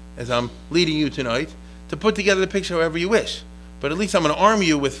 as I'm leading you tonight, to put together the picture however you wish. But at least I'm going to arm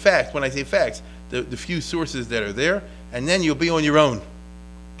you with facts. When I say facts, the few sources that are there, and then you'll be on your own.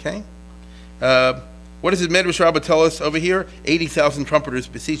 Okay? What does the Medrash Rabbah tell us over here? 80,000 trumpeters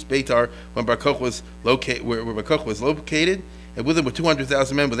besieged Beitar when Bar Kochva was located, where Bar Kochva was located, and with them were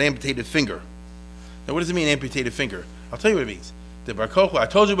 200,000 men with amputated finger. Now, what does it mean, amputated finger? I'll tell you what it means. The Bar Kochva, I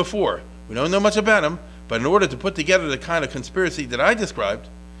told you before, we don't know much about him, but in order to put together the kind of conspiracy that I described,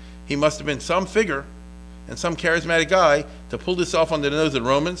 he must have been some figure and some charismatic guy to pull this off under the nose of the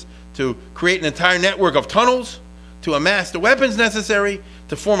Romans, to create an entire network of tunnels, to amass the weapons necessary,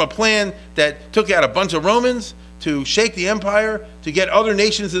 to form a plan that took out a bunch of Romans, to shake the empire, to get other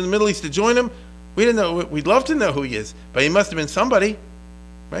nations in the Middle East to join him. We didn't know. We'd love to know who he is, but he must have been somebody,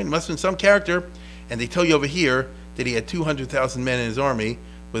 right? He must have been some character. And they tell you over here that he had 200,000 men in his army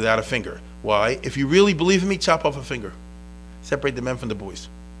without a finger. Why? If you really believe in me, chop off a finger. Separate the men from the boys.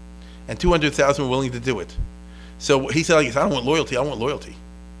 And 200,000 were willing to do it. So he said, I don't want loyalty, I want loyalty.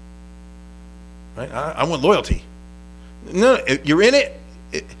 Right? I want loyalty. No, you're in it.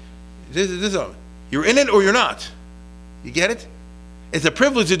 You're in it or you're not. You get it? It's a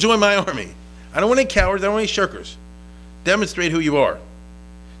privilege to join my army. I don't want any cowards, I don't want any shirkers. Demonstrate who you are.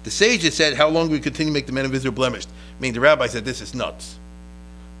 The sages said, how long will we continue to make the men of Israel blemished? Meaning the rabbi said, this is nuts.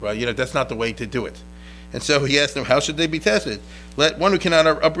 Right? That's not the way to do it. And so he asked them, how should they be tested? Let one who cannot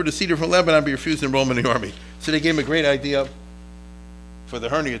uproot a cedar from Lebanon be refused enrollment in the army. So they gave him a great idea for the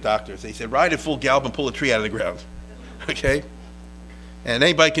hernia doctors. They said, ride at full gallop and pull a tree out of the ground. Okay? And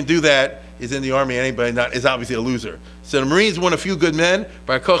anybody can do that is in the army, and anybody not is obviously a loser. So the Marines want a few good men,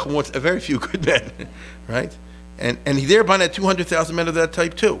 Bar Kochva wants a very few good men. Right? And he thereby had 200,000 men of that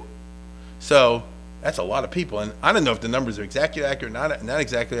type too. So that's a lot of people. And I don't know if the numbers are exactly accurate, not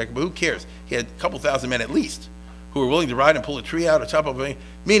exactly accurate, but who cares? He had a couple thousand men at least who were willing to ride and pull a tree out or chop up a,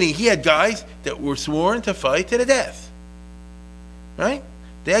 meaning he had guys that were sworn to fight to the death. Right?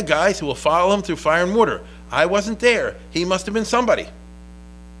 They had guys who will follow him through fire and water. I wasn't there. He must have been somebody.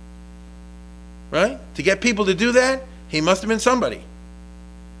 Right? To get people to do that, he must have been somebody.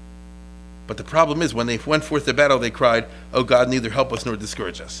 But the problem is, when they went forth to battle, they cried, oh God, neither help us nor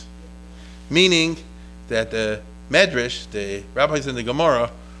discourage us. Meaning that the Medrash, the rabbis in the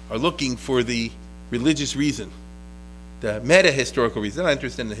Gemara, are looking for the religious reason, the meta-historical reason. They're not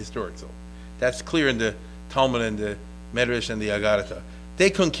interested in the historical. That's clear in the Talmud and the Medrash and the Agartha. They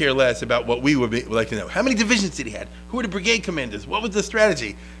couldn't care less about what we would like to know. How many divisions did he have? Who were the brigade commanders? What was the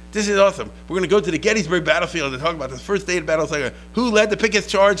strategy? This is awesome. We're going to go to the Gettysburg battlefield and talk about the first day of the battle. It's like, who led the Pickett's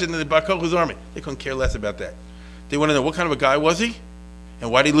charge in the Bar Kochva's army? They couldn't care less about that. They want to know what kind of a guy was he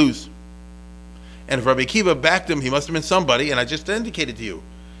and why did he lose? And if Rabbi Akiva backed him, he must have been somebody, and I just indicated to you.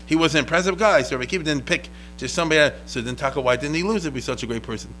 He was an impressive guy, so Rabbi Akiva didn't pick just somebody. So then Taka, why didn't he lose if he's such a great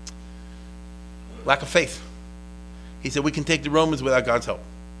person? Lack of faith. He said, we can take the Romans without God's help.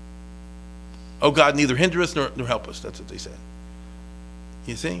 Oh, God, neither hinder us nor help us. That's what they said.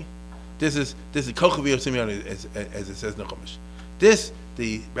 You see? This is Kochva Simeon, as it says in the Chumash.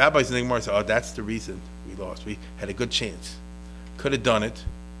 The rabbis in the Gemara said, oh, that's the reason we lost. We had a good chance. Could have done it.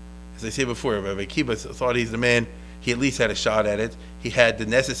 As I said before, Rabbi Akiva thought he's the man. He at least had a shot at it. He had the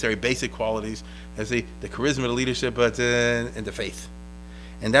necessary basic qualities, as the charisma, the leadership, and the faith.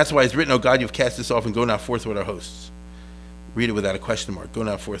 And that's why it's written, oh God, you've cast us off and go now forth with our hosts. Read it without a question mark. Go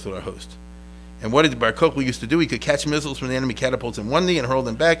now forth with our host. And what did Bar Kochva used to do? He could catch missiles from the enemy catapults in one knee and hurl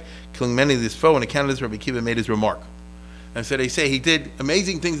them back, killing many of his foe. On account of this, Rabbi Akiva made his remark. And so they say he did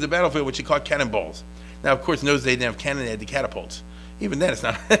amazing things in the battlefield, which he caught cannonballs. Now, of course, in those days, they didn't have cannon, they had the catapults. Even then, it's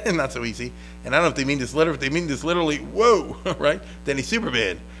not so easy. And I don't know if they mean this literally. If they mean this literally, whoa, right? Then he's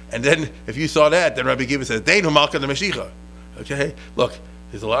Superman. And then, if you saw that, then Rabbi Akiva says, Deinu Malka the Mashiach. Okay? Look,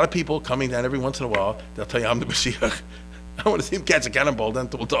 there's a lot of people coming down every once in a while. They'll tell you, I'm the Mashiach. I want to see him catch a cannonball, then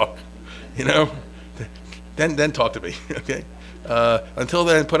we'll talk. You know? Then talk to me, okay? Until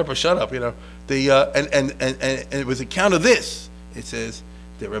then, put up or shut up, you know. And it was account of this. It says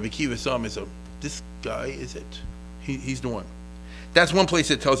that Rabbi Akiva saw him as this guy is it. He's the one. That's one place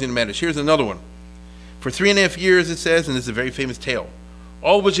that tells you the matters. Here's another one. For 3.5 years, it says, and this is a very famous tale,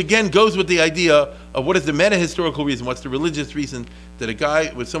 all which again goes with the idea of what is the meta-historical reason, what's the religious reason that a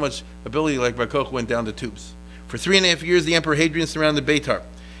guy with so much ability like Bar Kochva went down the tubes. For 3.5 years, the Emperor Hadrian surrounded Beitar,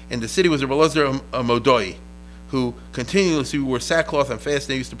 and the city was a Belazar Modoi, who continuously wore sackcloth and fast.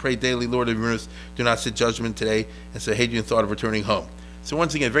 They used to pray daily, Lord of the universe, do not sit judgment today. And so Hadrian thought of returning home. So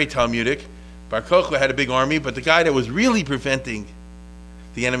once again, very Talmudic. Bar Kochva had a big army, but the guy that was really preventing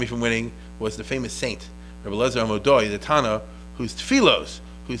the enemy from winning was the famous saint, Rabbi Lezer Hamodoi, the Tana, whose tefillos,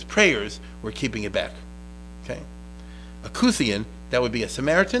 whose prayers were keeping it back. Okay? A Kuthian, that would be a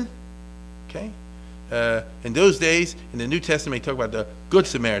Samaritan. Okay? In those days, in the New Testament, they talk about the Good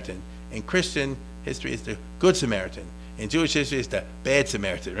Samaritan. In Christian history, it's the Good Samaritan. In Jewish history, it's the Bad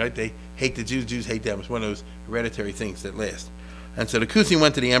Samaritan, right? They hate the Jews, Jews hate them. It's one of those hereditary things that last. And so the Kuthian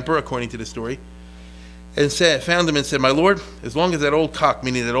went to the emperor, according to the story, and found him and said, "My lord, as long as that old cock,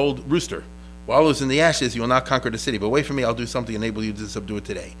 meaning that old rooster, wallows in the ashes, you will not conquer the city. But wait for me, I'll do something to enable you to subdue it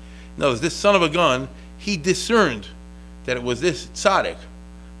today." In other words, this son of a gun, he discerned that it was this tzaddik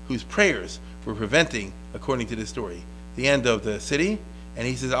whose prayers were preventing, according to the story, the end of the city. And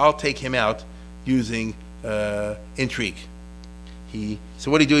he says, "I'll take him out using intrigue."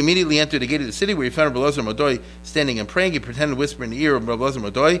 So what did he do? Immediately entered the gate of the city, where he found Rabbi Lezer Modoi standing and praying. He pretended to whisper in the ear of Rabbi Lezer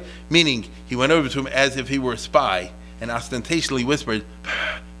Modoi, meaning he went over to him as if he were a spy and ostentatiously whispered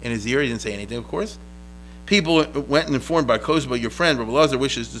in his ear. He didn't say anything, of course. People went and informed by Kochva, "Your friend Rabbi Lezer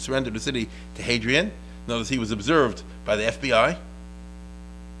wishes to surrender the city to Hadrian." Notice he was observed by the FBI.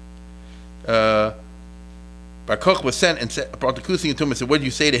 Bar Kochva was sent and brought the Kuthian to him and said, "What did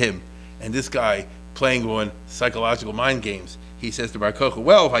you say to him?" And this guy, playing on psychological mind games, he says to Bar Kochva,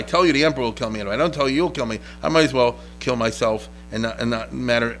 "Well, if I tell you, the emperor will kill me, and if I don't tell you, you'll kill me. I might as well kill myself and not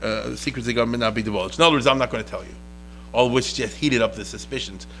matter secrets of the government not be divulged." In other words, I'm not going to tell you. All of which just heated up the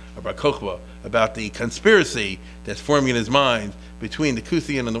suspicions of Bar Kochva about the conspiracy that's forming in his mind between the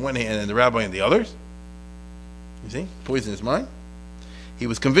Kuthian on the one hand and the rabbi on the others. You see, poisoned his mind. He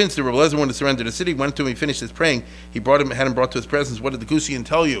was convinced that Rabbi Lezer wanted to surrender the city. Went to him, he finished his praying. He had him brought to his presence. "What did the Kuthian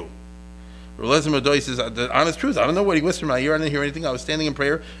tell you?" Rabbi Lezer Modoi says, "The honest truth, I don't know what he whispered in my ear. I didn't hear anything. I was standing in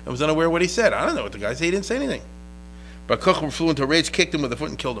prayer and was unaware of what he said. I don't know what the guy said. He didn't say anything." Bar Kochva flew into a rage, kicked him with a foot,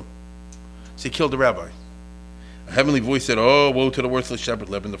 and killed him. So he killed the rabbi. A heavenly voice said, "Oh, woe to the worthless shepherd,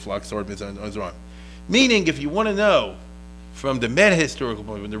 led in the flock, sword on his arm." Meaning, if you want to know from the meta-historical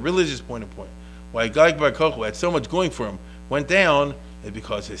point, from the religious point of view, why a guy like Bar Kochva had so much going for him, went down, is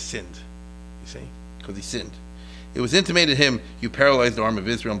because he sinned. You see? Because he sinned. It was intimated to him, "You paralyzed the arm of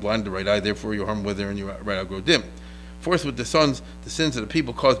Israel and blinded the right eye, therefore your arm wither and your right eye grow dim." Forced with the sins of the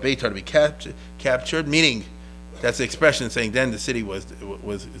people caused Beitar to be captured, meaning, that's the expression saying then the city was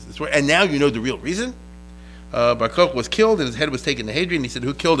destroyed. And now you know the real reason. Bar Kochva was killed and his head was taken to Hadrian. He said,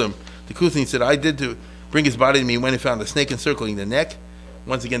 "Who killed him?" The Kuthian said, "I did to bring his body to me." When he found a snake encircling the neck.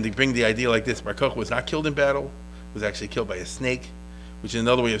 Once again, to bring the idea like this, Bar Kochva was not killed in battle, was actually killed by a snake, which is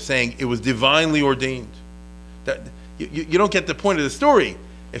another way of saying it was divinely ordained. That you don't get the point of the story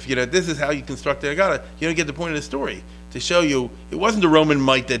if this is how you construct the Haggadah. You don't get the point of the story to show you it wasn't the Roman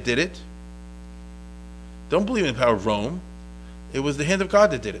might that did it. Don't believe in the power of Rome. It was the hand of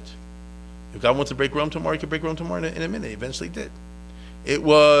God that did it. If God wants to break Rome tomorrow, he could break Rome tomorrow in a minute. He eventually did. It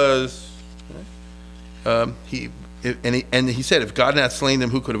was he said, if God had not slain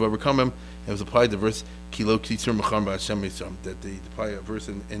them, who could have overcome him? It was applied to verse Kilo Kisur Mecham Ba'Hashem Yisam, that they apply a verse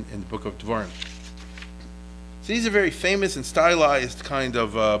in the book of Devarim. So these are very famous and stylized kind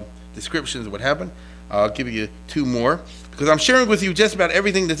of descriptions of what happened. I'll give you two more, because I'm sharing with you just about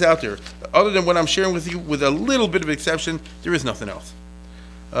everything that's out there. Other than what I'm sharing with you, with a little bit of exception, there is nothing else.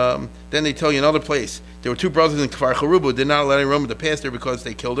 Then they tell you another place. There were two brothers in Kfar Charuba who did not allow any Roman to pass there because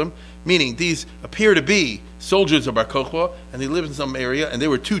they killed him. Meaning these appear to be soldiers of Bar Kochva, and they lived in some area, and they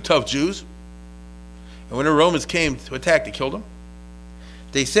were two tough Jews. And when the Romans came to attack, they killed them.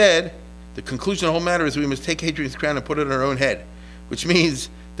 They said, the conclusion of the whole matter is we must take Hadrian's crown and put it on our own head, which means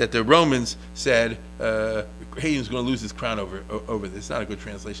that the Romans said Hadrian's going to lose his crown over this. It's not a good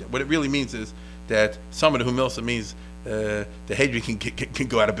translation. What it really means is that Samad Humilsa means that Hadrian can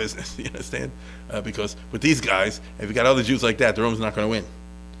go out of business. You understand? Because with these guys, if you got other Jews like that, the Romans are not going to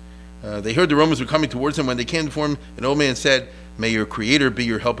win. They heard the Romans were coming towards them. When they came to him, an old man said, "May your Creator be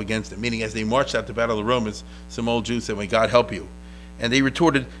your help against them." Meaning, as they marched out to battle the Romans, some old Jews said, "May God help you." And they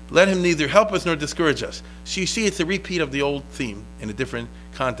retorted, "Let him neither help us nor discourage us." So you see, it's a repeat of the old theme in a different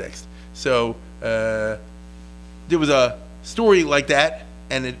context. So there was a story like that,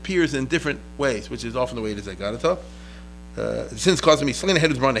 and it appears in different ways, which is often the way it is at Gadata. Since caused him to be slain, the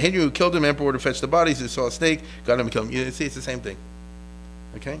head was brought to Hadrian, who killed him. Emperor ordered to fetch the bodies. He saw a snake, got him and killed him. You see, it's the same thing.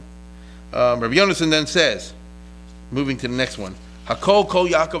 Okay? Rabbi Yonason then says, moving to the next one, Hakol Kol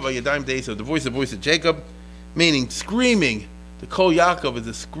Yaakov Ayadayim Deis, the voice of Jacob, meaning screaming. The Kol Yaakov is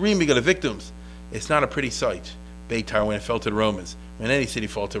the screaming of the victims. It's not a pretty sight. Beitar, when it fell to the Romans. When any city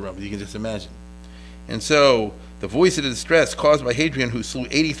fell to the Romans, you can just imagine. And so, the voice of the distress caused by Hadrian, who slew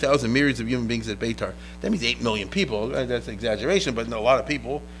 80,000 myriads of human beings at Beitar. That means 8 million people. That's an exaggeration, but a lot of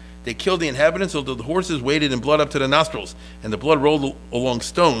people. They killed the inhabitants until the horses waded in blood up to the nostrils, and the blood rolled along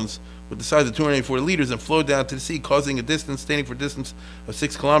stones with the size of 240 liters and flowed down to the sea, causing a distance, standing for a distance of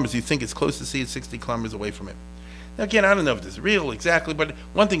 6 kilometers. You think it's close to the sea, it's 60 kilometers away from it. Now again, I don't know if this is real exactly, but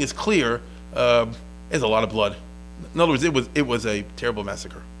one thing is clear, there's a lot of blood. In other words, it was a terrible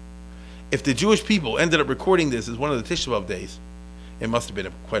massacre. If the Jewish people ended up recording this as one of the Tisha B'Av days, it must have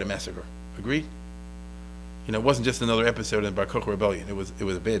been quite a massacre. Agreed? You know, it wasn't just another episode in the Bar Kochva rebellion. It was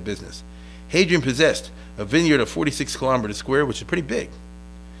a bad business. Hadrian possessed a vineyard of 46 kilometers square, which is pretty big,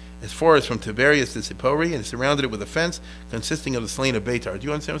 as far as from Tiberias to Sipori, and surrounded it with a fence consisting of the slain of Beitar. Do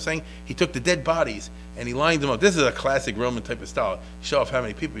you understand what I'm saying? He took the dead bodies and he lined them up. This is a classic Roman type of style. Show off how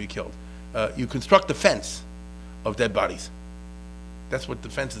many people you killed. You construct a fence of dead bodies. That's what the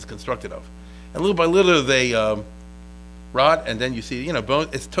fence is constructed of. And little by little they rot, and then you see, you know, bone.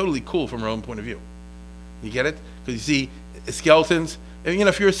 It's totally cool from a Roman point of view. You get it? Because you see skeletons. And, you know,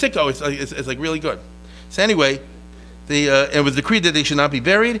 if you're a sicko, it's like really good. So anyway, it was decreed that they should not be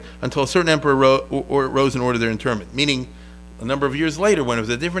buried until a certain emperor rose and ordered their interment. Meaning, a number of years later, when it was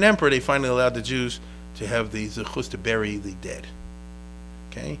a different emperor, they finally allowed the Jews to have the zechus to bury the dead.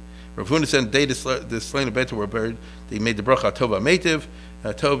 Okay? Rav Huna said the day the slain of Beitar were buried, they made the bracha Tov HaMeitiv.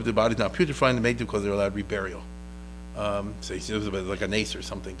 Tov, the body's not putrefying, the Meitiv because they're allowed reburial. So it was like a nace or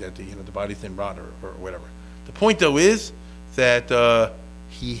something that the bodies didn't rot or whatever. The point though is that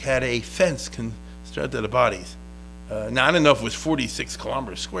he had a fence constructed of the bodies. Now I don't know if it was 46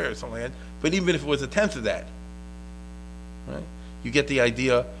 kilometers square or something like that, but even if it was a tenth of that, right? You get the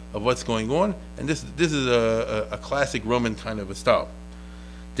idea of what's going on, and this is a classic Roman kind of a style.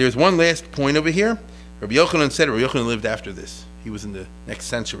 There's one last point over here. Rabbi Yochanan said, Rabbi Yochanan lived after this. He was in the next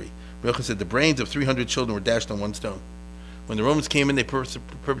century. Rabbi Yochanan said the brains of 300 children were dashed on one stone. When the Romans came in, they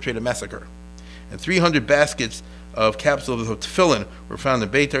perpetrated a massacre. And 300 baskets of capsules of tefillin were found in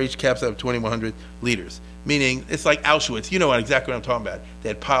Beitar, each capsule of 2,100 liters. Meaning, it's like Auschwitz. You know exactly what I'm talking about. They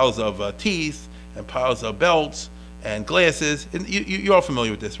had piles of teeth and piles of belts and glasses. And you're all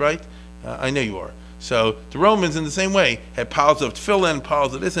familiar with this, right? I know you are. So the Romans, in the same way, had piles of tefillin,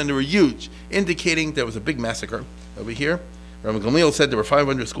 piles of this, and they were huge, indicating there was a big massacre over here. Rabbi Gamliel said there were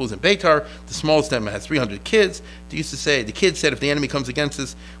 500 schools in Beitar. The smallest of them had 300 kids. They used to say, the kids said, if the enemy comes against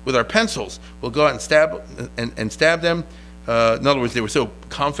us with our pencils, we'll go out and stab them. In other words, they were so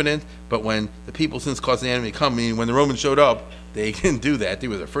confident, but when the people since caused the enemy to come, meaning when the Romans showed up, they didn't do that. They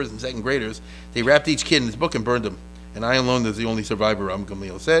were the first and second graders. They wrapped each kid in his book and burned them. And I alone was the only survivor,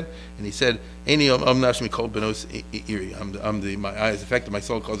 Gamliel said. And he said, my eyes affected my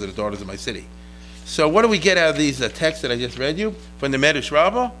soul because of the daughters of my city. So what do we get out of these texts that I just read you? From the Medrash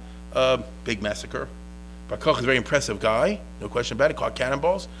Rabbah, big massacre. Bar Kochva is a very impressive guy, no question about it, caught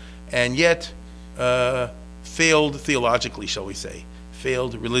cannonballs, and yet failed theologically, shall we say.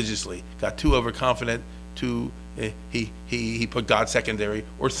 Failed religiously. Got too overconfident, he put God secondary,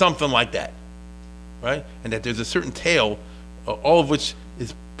 or something like that. Right? And that there's a certain tale, all of which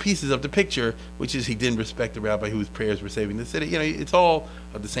is pieces of the picture, which is he didn't respect the rabbi whose prayers were saving the city. You know, it's all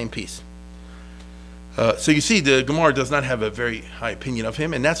of the same piece. So you see, the Gemara does not have a very high opinion of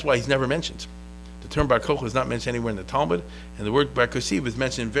him, and that's why he's never mentioned. The term Bar Kochva is not mentioned anywhere in the Talmud, and the word Bar Kosiv is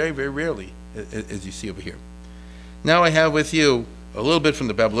mentioned very, very rarely, as you see over here. Now I have with you a little bit from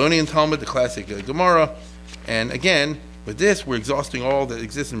the Babylonian Talmud, the classic Gemara, and again, with this, we're exhausting all that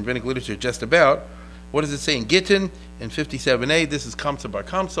exists in rabbinic literature just about. What does it say in Gittin in 57a? This is Kamsa Bar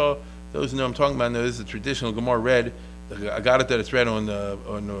Kamsa. Those who know what I'm talking about know this is a traditional Gemara read. I got it that it's read on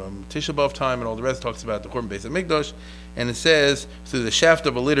Tisha B'Av time, and all the rest talks about the Korban Beis HaMikdash. And it says, through the shaft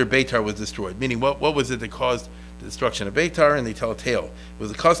of a litter, Beitar was destroyed. Meaning, what was it that caused the destruction of Beitar? And they tell a tale. It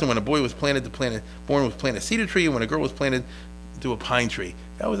was a custom when a boy was born to plant a cedar tree, and when a girl was planted to do a pine tree.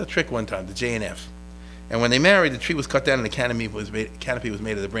 That was a trick one time, the J&F. And when they married, the tree was cut down, and the canopy was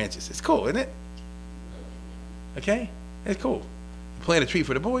made of the branches. It's cool, isn't it? Okay? It's cool. You plant a tree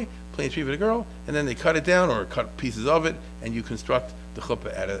for the boy, plant a tree for the girl, and then they cut it down or cut pieces of it, and you construct the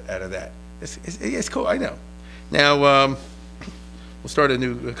chuppah out of that. It's cool, I know. Now, we'll start a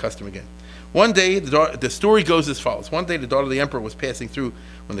new custom again. One day, the story goes as follows. One day, the daughter of the emperor was passing through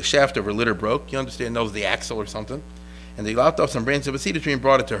when the shaft of her litter broke. You understand, that was the axle or something. And they lopped off some branches of a cedar tree and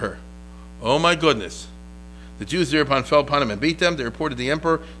brought it to her. Oh my goodness. The Jews thereupon fell upon him and beat them. They reported the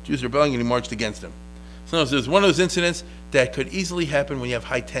emperor, Jews rebelling, and he marched against them. So there's one of those incidents that could easily happen when you have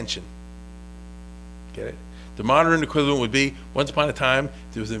high tension. Get it? The modern equivalent would be, once upon a time,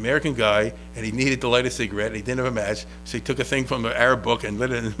 there was an American guy, and he needed to light a cigarette, and he didn't have a match, so he took a thing from the Arab book and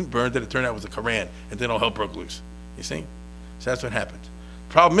lit it and burned it. It turned out it was a Quran, and then all hell broke loose. You see? So that's what happened.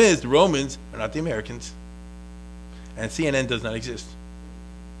 Problem is, the Romans are not the Americans, and CNN does not exist.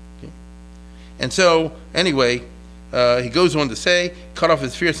 Okay? And so, anyway, he goes on to say, cut off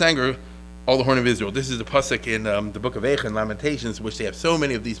his fierce anger, all the horn of Israel. This is the pasuk in the book of Eicha and Lamentations, which they have so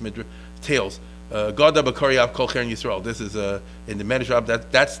many of these tales. Gada b'karyav kol cher Yisrael. This is in the Medrash.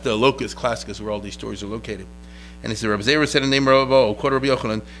 That's the locus classicus where all these stories are located. And it's Rabbi Zera said in the name of Rabbi, quote Rabbi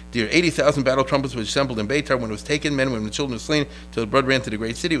Yochanan, dear 80,000 battle trumpets were assembled in Beitar when it was taken, men, women, and children were slain, till the blood ran to the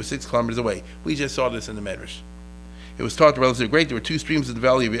great city. It was 6 kilometers away. We just saw this in the Medrash. It was taught the relatively great. There were 2 streams in the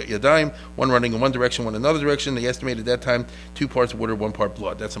valley of Yadayim, one running in one direction, one in another direction. They estimated at that time 2 parts water, 1 part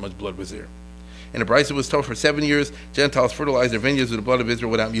blood. That's how much blood was there. And the Brisa was taught for 7 years, Gentiles fertilized their vineyards with the blood of Israel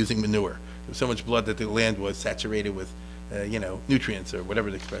without using manure. There was so much blood that the land was saturated with, nutrients or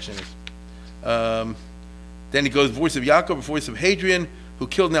whatever the expression is. Then he goes, voice of Yaakov, voice of Hadrian, who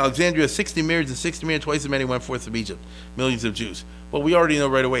killed in Alexandria 60 myriads, and 60 myriads, twice as many went forth of Egypt, millions of Jews. Well, we already know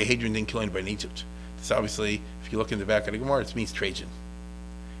right away Hadrian didn't kill anybody in Egypt. It's obviously, if you look in the back of the Gemara, it means Trajan.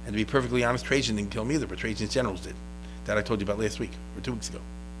 And to be perfectly honest, Trajan didn't kill him either, but Trajan's generals did. That I told you about last week, or 2 weeks ago.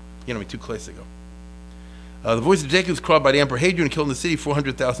 2 classes ago. The voice of Jacob was called by the Emperor Hadrian, killed in the city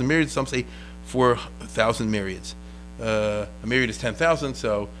 400,000 myriads, some say 4,000 myriads. A myriad is 10,000,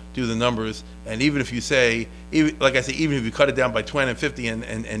 so do the numbers, and even if you say, even if you cut it down by 20 and 50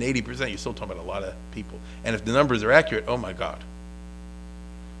 and 80%, you're still talking about a lot of people. And if the numbers are accurate, oh my God.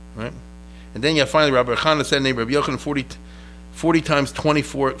 Right? And then you have finally Rabbi Chana said, name Rabbi Yochanan, 40 times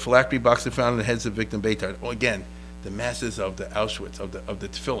 24 phylactery boxes found in the heads of victim Beitar. Well, again, the masses of the Auschwitz, of the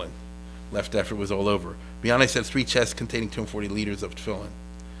tefillin, left after it was all over. Beyond said 3 chests containing 240 liters of tefillin.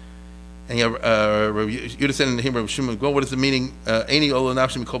 And Yehuda said in the Hebrew of Shimon, what is the meaning? Any olo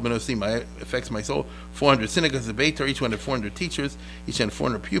nafshim kol benosim, affects my soul. 400 synagogues of Beitar, each one had 400 teachers, each had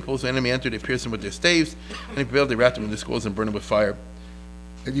 400 pupils. The enemy entered, they pierced them with their staves, and they prevailed, they wrapped them in their skulls and burned them with fire.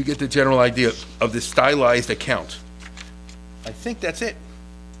 And you get the general idea of this stylized account. I think that's it.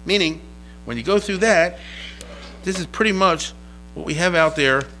 Meaning, when you go through that, this is pretty much what we have out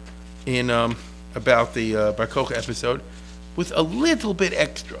there in about the Bar Kochva episode, with a little bit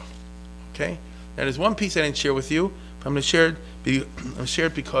extra. Okay, now there's one piece I didn't share with you, but I'm going to share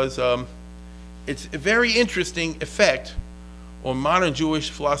it because it's a very interesting effect on modern Jewish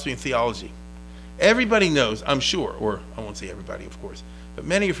philosophy and theology. Everybody knows, I'm sure, or I won't say everybody, of course, but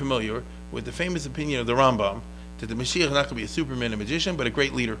many are familiar with the famous opinion of the Rambam that the Mashiach is not going to be a superman, a magician, but a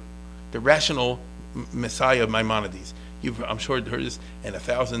great leader, the rational Messiah of Maimonides. I'm sure you've heard this in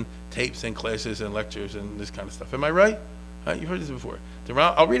 1,000 tapes and classes and lectures and this kind of stuff. Am I right? You've heard this before.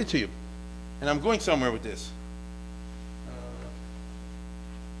 I'll read it to you. And I'm going somewhere with this.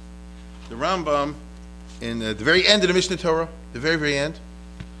 The Rambam, in the very end of the Mishnah Torah, the very, very end,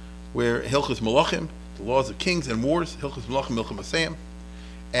 where Hilchos Malachim, the laws of kings and wars, Hilchos Malachim, Milchim Masayim,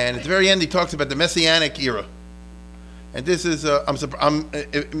 and at the very end he talks about the Messianic era. And this is,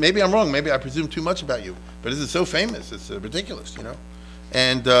 maybe I'm wrong, maybe I presume too much about you, but this is so famous, it's ridiculous,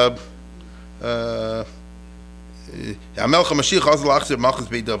 And I'll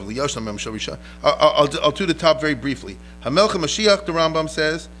do the top very briefly. Hamelch Mashiach, the Rambam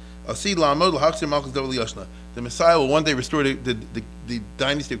says, the Messiah will one day restore the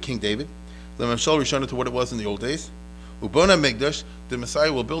dynasty of King David, to what it was in the old days. Ubona Migdash, the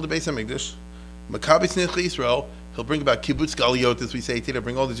Messiah will build a base of Migdash. Makabis Nich Israel, he'll bring about kibbutz galiyot, as we say today,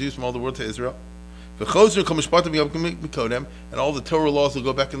 bring all the Jews from all the world to Israel. And all the Torah laws will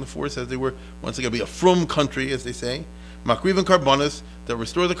go back into force as they were once again, be a frum country, as they say. Makriv and Karbonis, they'll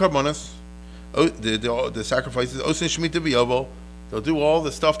restore the Karbonis, the sacrifices. Osin Shemitah V'yovo, they'll do all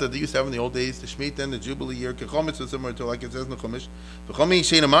the stuff that they used to have in the old days, the Shemitah and the Jubilee year. Kechomitz is similar to like it says in the Chumash.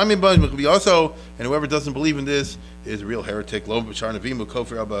 And whoever doesn't believe in this is a real heretic. Lo b'shar nevimu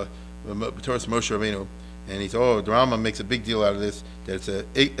kofer abba b'toras Moshe Rabbeinu. And the Rambam makes a big deal out of this, that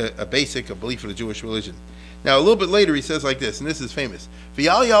it's a basic belief of the Jewish religion. Now, a little bit later, he says like this, and this is famous.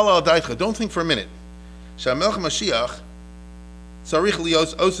 V'yal yal al daicha, don't think for a minute. Sha'melch Mashiach, tzarich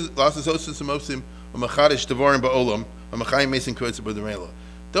lios lasas osis amosim, u'machadish devarim ba'olam, u'machayim mesin koetz b'derela.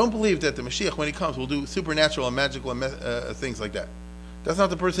 Don't believe that the Mashiach, when he comes, will do supernatural and magical things like that. That's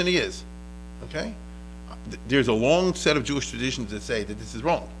not the person he is. Okay? There's a long set of Jewish traditions that say that this is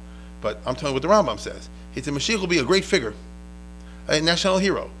wrong. But I'm telling you what the Rambam says. He said Mashiach will be a great figure, a national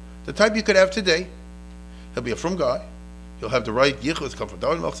hero, the type you could have today. He'll be a frum guy. He'll have the right yichus, come from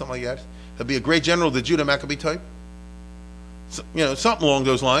Dovid, something like that. He'll be a great general, the Judah Maccabee type. So, something along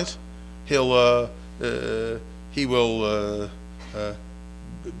those lines. He will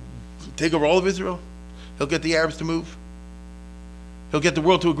take over all of Israel. He'll get the Arabs to move. He'll get the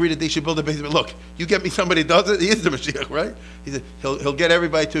world to agree that they should build a base. Look, you get me somebody that does it. He is the Mashiach, right? He said he'll get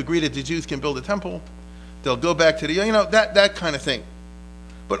everybody to agree that the Jews can build a temple. They'll go back to that kind of thing.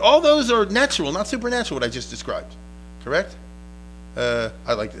 But all those are natural, not supernatural. What I just described. Correct? I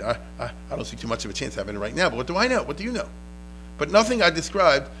don't see too much of a chance of having it right now, but what do I know? What do you know? But nothing I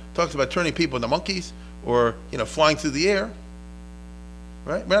described talks about turning people into monkeys or, flying through the air.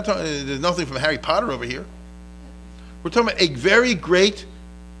 Right? We're not talking, there's nothing from Harry Potter over here. We're talking about a very great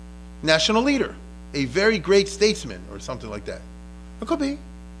national leader, a very great statesman, or something like that. It could be.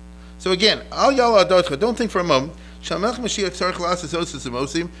 So again, don't think for a moment that the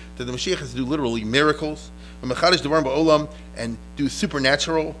Mashiach has to do literally miracles, and do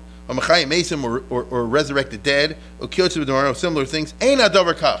supernatural, or resurrect the dead, or similar things.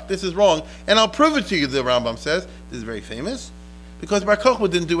 This is wrong, and I'll prove it to you, the Rambam says. This is very famous, because Bar Kochva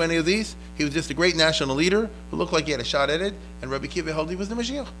didn't do any of these. He was just a great national leader who looked like he had a shot at it, and Rabbi Akiva held he was the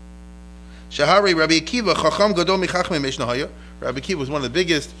Mashiach. Shahari Rabbi Akiva, Chacham Gadol Michachmei Mishnahaya. Rabbi Akiva was one of the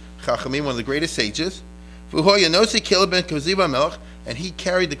biggest Chachamim, one of the greatest sages. And he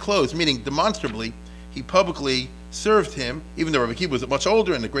carried the clothes, meaning demonstrably, he publicly served him, even though Rabbi Akiva was much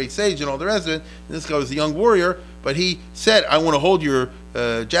older and a great sage and all the rest of it. And this guy was a young warrior, but he said, I want to hold your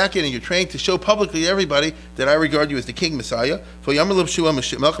jacket and your train to show publicly to everybody that I regard you as the King Messiah.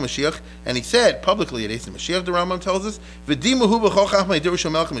 And he said publicly at Eisa Mashiach, the Rambam tells us,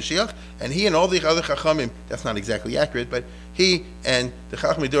 and he and all the other Chachamim, that's not exactly accurate, but he and the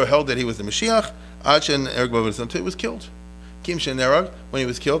Chacham Dor held that he was the Mashiach, until he was killed. When he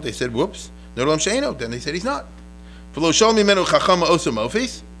was killed, they said, whoops, then they said he's not. And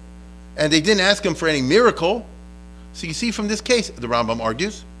they didn't ask him for any miracle. So you see from this case, the Rambam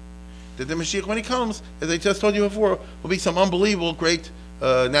argues, that the Mashiach, when he comes, as I just told you before, will be some unbelievable great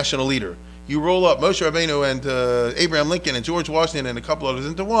national leader. You roll up Moshe Rabbeinu and Abraham Lincoln and George Washington and a couple others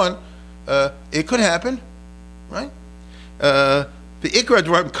into one, it could happen, right? The Ikra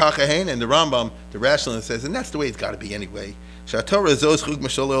Dvar Kachahen, and the Rambam, the rationalist, says, and that's the way it's got to be anyway. Because the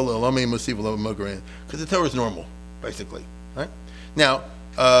Torah is normal, basically, right? Now,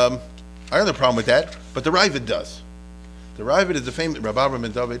 I have no problem with that, but the Rabbi does. The Rabbi is the famous Rabbi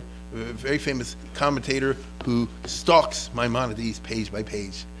Dovid, a very famous commentator who stalks Maimonides page by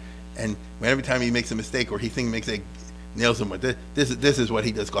page, and every time he makes a mistake or he makes a nails him with it, this is what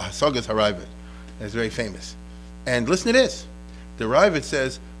he does. Sagas Haravid. That's very famous. And listen to this. The Ravid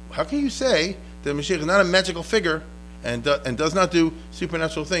says, how can you say that Mashiach is not a magical figure and does not do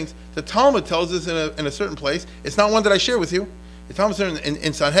supernatural things? The Talmud tells us in a certain place, it's not one that I share with you. The Talmud says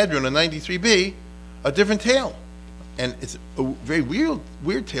in Sanhedrin, on 93b, a different tale. And it's a very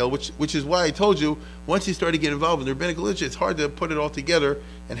weird tale, which is why I told you, once you start to get involved in the rabbinic literature, it's hard to put it all together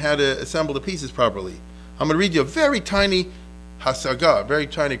and how to assemble the pieces properly. I'm going to read you a very tiny hasaga, very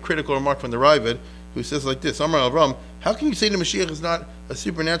tiny critical remark from the Ravid, who says like this, Amar Avram, how can you say the Mashiach is not a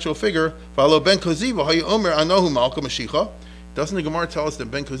supernatural figure? Doesn't the Gemara tell us that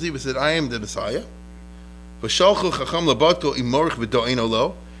Ben Koziva said, I am the Messiah?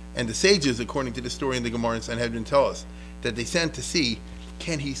 And the sages, according to the story in the Gemara in Sanhedrin, tell us that they sent to see,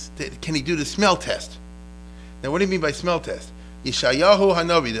 can he do the smell test? Now, what do you mean by smell test? Yeshayahu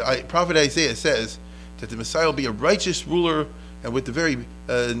Hanavi, the prophet Isaiah, says that the Messiah will be a righteous ruler, and with the very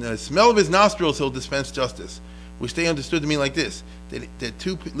smell of his nostrils, he'll dispense justice, which they understood to mean like this: that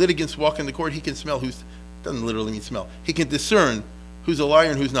two litigants walk in the court, he can smell doesn't literally mean smell. He can discern who's a liar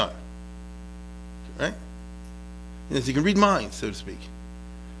and who's not. Right? And so you can read minds, so to speak.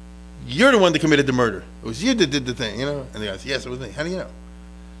 You're the one that committed the murder. It was you that did the thing, And the guy says, yes, it was me. How do you know?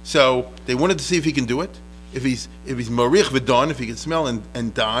 So they wanted to see if he can do it. If he's marich v'don, if he can smell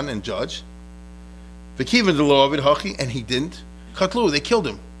and don and judge. V'kivan the law of it, hachi, and he didn't. Katlu, they killed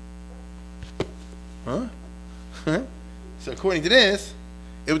him. Huh? So according to this,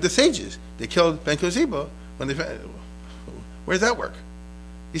 it was the sages. They killed Ben Koziba when they found. Where does that work?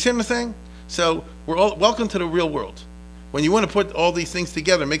 You see what I'm saying? So we're all welcome to the real world. When you want to put all these things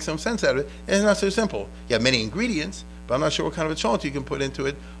together, make some sense out of it, it's not so simple. You have many ingredients, but I'm not sure what kind of a challenge you can put into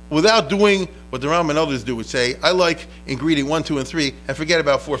it without doing what the Ram and others do, which say, I like ingredient 1, 2, and 3, and forget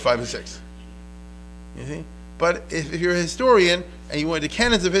about 4, 5, and 6. You see? But if you're a historian and you want the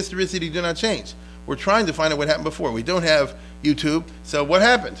canons of historicity do not change. We're trying to find out what happened before. We don't have YouTube, so what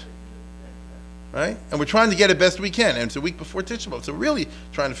happened? Right? And we're trying to get it best we can. And it's a week before Tisha B'Av. So really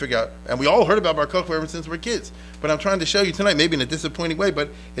trying to figure out, and we all heard about Bar Kochva ever since we were kids. But I'm trying to show you tonight, maybe in a disappointing way, but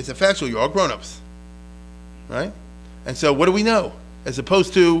it's a factual. You're all grown-ups. Right? And so what do we know? As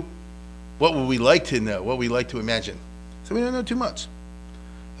opposed to what would we like to know, what we like to imagine. So we don't know too much.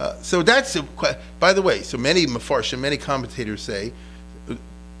 So that's, by the way, so many Mefarshim, many commentators say,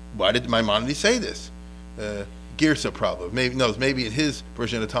 why did Maimonides say this? Girsa problem. Maybe in his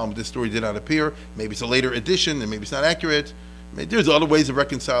version of the Talmud this story did not appear. Maybe it's a later edition, and maybe it's not accurate. there's other ways of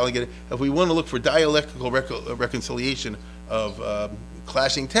reconciling it. If we want to look for dialectical reconciliation of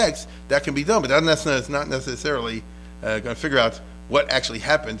clashing texts, that can be done, but that's not necessarily going to figure out what actually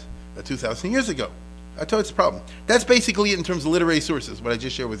happened 2,000 years ago. I told you it's a problem. That's basically it in terms of literary sources, what I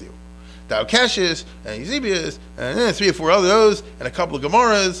just shared with you. Cassius and Eusebius, and then 3 or 4 others, and a couple of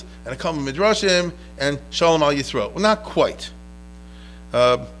Gemaras, and a couple of Midrashim, and Shalom al Yisrael. Well, not quite.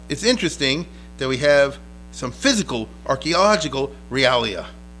 It's interesting that we have some physical, archaeological realia.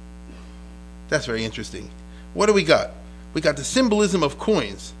 That's very interesting. What do we got? We got the symbolism of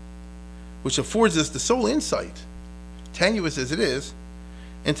coins, which affords us the sole insight, tenuous as it is,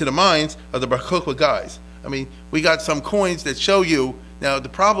 into the minds of the Bar Kochva guys. I mean, we got some coins that show you. Now, the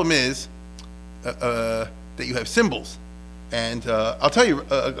problem is that you have symbols. And I'll tell you,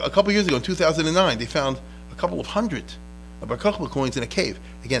 a couple years ago, in 2009, they found a couple of hundred Bar Kochva coins in a cave.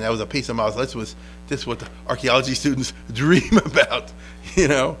 Again, that was a piece of Mazel. This is what the archaeology students dream about. You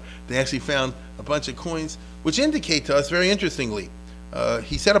know, they actually found a bunch of coins, which indicate to us, very interestingly,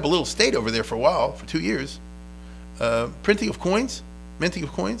 he set up a little state over there for a while, for 2 years. Printing of coins, minting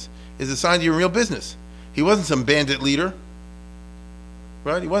of coins, is a sign that you're in real business. He wasn't some bandit leader,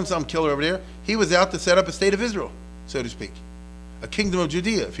 right? He wasn't some killer over there. He was out to set up a state of Israel, so to speak, a kingdom of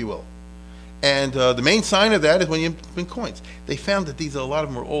Judea, if you will. And the main sign of that is when you print coins. They found that a lot of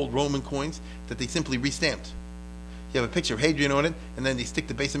them were old Roman coins that they simply restamped. You have a picture of Hadrian on it, and then they stick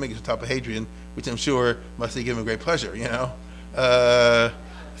the base image on top of Hadrian, which I'm sure must have given him great pleasure, you know. And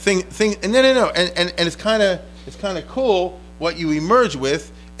it's kind of cool what you emerge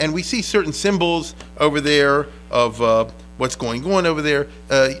with, and we see certain symbols over there of what's going on over there.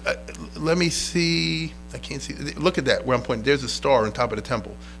 Let me see. I can't see. Look at that, where I'm pointing. There's a star on top of the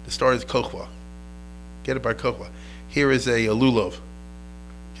temple. The star is Kochva. Get it by Kochva. Here is a lulav.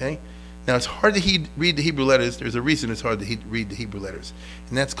 Okay? Now, it's hard to read the Hebrew letters. There's a reason it's hard to read the Hebrew letters.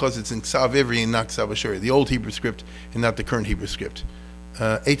 And that's because it's in Ksav Ivri and not Ksav Ashuri, the old Hebrew script and not the current Hebrew script.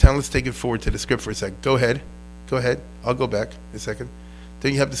 Eitan, let's take it forward to the script for a second. Go ahead. Go ahead. I'll go back a second.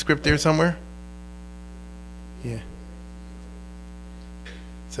 Don't you have the script there somewhere? Yeah.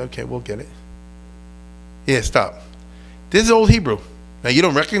 It's okay. We'll get it. Yeah, stop. This is Old Hebrew. Now, you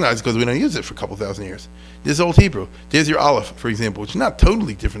don't recognize it because we don't use it for a couple thousand years. This is Old Hebrew. There's your Aleph, for example, which is not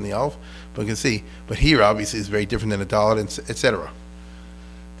totally different than the Aleph, but you can see. But here, obviously, is very different than the Dalet, etc.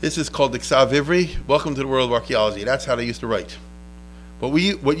 This is called the Ksav Ivri. Welcome to the world of archaeology. That's how they used to write.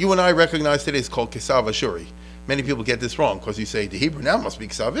 What you and I recognize today is called Ksav Ashuri. Many people get this wrong because you say the Hebrew now must be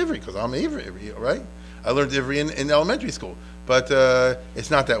Ksav Ivri because I'm Ivri, right? I learned Ivri in elementary school, but it's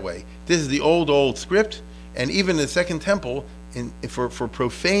not that way. This is the old script, and even in the Second Temple, for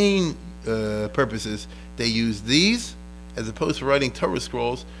profane purposes, they use these as opposed to writing Torah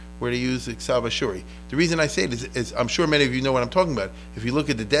scrolls where they use the Ksav Ashuri. The reason I say it is I'm sure many of you know what I'm talking about. If you look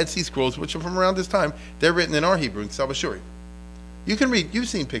at the Dead Sea Scrolls, which are from around this time, they're written in our Hebrew, in Ksav Ashuri. You can read, you've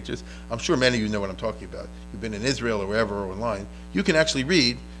seen pictures. I'm sure many of you know what I'm talking about. You've been in Israel or wherever or online. You can actually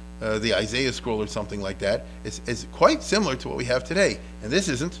read the Isaiah scroll or something like that. It's quite similar to what we have today, and this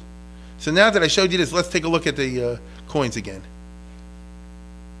isn't. So now that I showed you this, let's take a look at the coins again.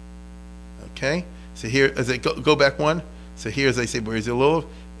 Okay, so here, as I go back one, so here as I say, where is the lulav?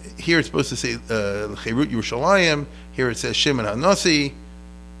 Here it's supposed to say Cherut Yerushalayim. Here it says Shimon HaNasi.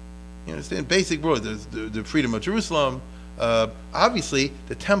 You understand? Basic words, the freedom of Jerusalem. Obviously,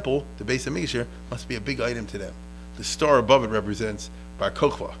 the temple, the base of Mikdash, must be a big item to them. The star above it represents Bar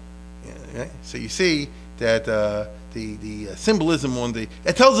Kochva. Yeah, right? So you see that the symbolism on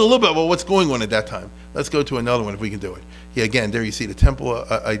it tells us a little bit about what's going on at that time. Let's go to another one if we can do it. Yeah, again, there you see the temple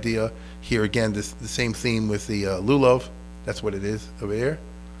idea. Here again, the same theme with the lulav. That's what it is over here.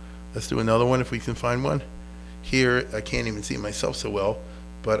 Let's do another one if we can find one. Here, I can't even see myself so well,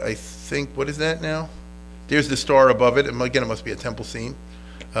 but I think, what is that now? There's the star above it, and again, it must be a temple scene.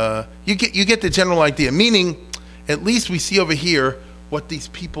 You get the general idea, meaning at least we see over here what these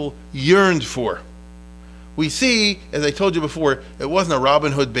people yearned for. We see, as I told you before, it wasn't a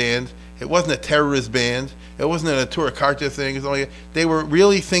Robin Hood band, it wasn't a terrorist band, it wasn't a Turakarta thing. They were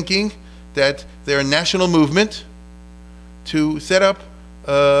really thinking that their national movement to set up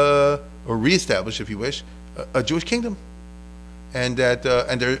or reestablish, if you wish, a Jewish kingdom, and that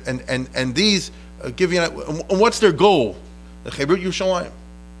and these giving out. What's their goal? The Cherut Yerushalayim. You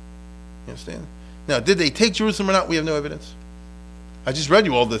understand? Now, did they take Jerusalem or not? We have no evidence. I just read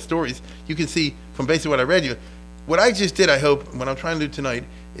you all the stories. You can see from basically what I read you. What I just did, I hope, what I'm trying to do tonight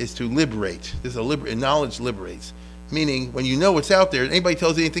is to liberate. This is knowledge liberates. Meaning, when you know what's out there, anybody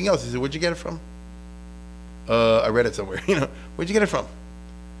tells you anything else, you say, where'd you get it from? I read it somewhere. Where'd you get it from?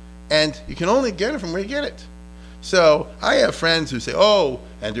 And you can only get it from where you get it. So I have friends who say, oh,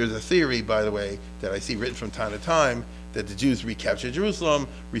 and there's a theory, by the way, that I see written from time to time, that the Jews recaptured Jerusalem,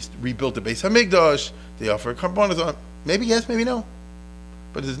 rebuilt the Beis Hamikdash, they offer korbanos on. Maybe yes, maybe no.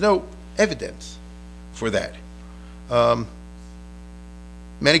 But there's no evidence for that.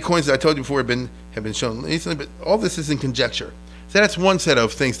 Many coins that I told you before have been shown recently, but all this is in conjecture. So that's one set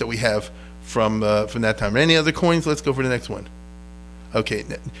of things that we have from that time. Any other coins? Let's go for the next one. Okay,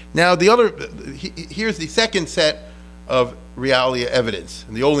 now here's the second set of realia evidence,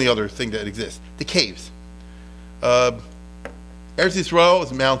 and the only other thing that exists: the caves. Eretz Yisrael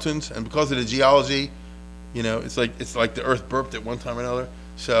is mountains, and because of the geology, it's like the earth burped at one time or another.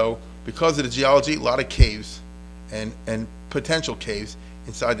 So because of the geology, a lot of caves and potential caves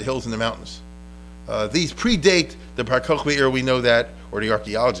inside the hills and the mountains. These predate the Bar Kochva era, we know that, or the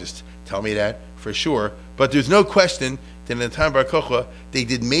archaeologists tell me that for sure. But there's no question that in the time of Bar Kochva, they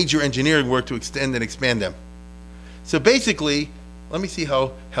did major engineering work to extend and expand them. So basically, let me see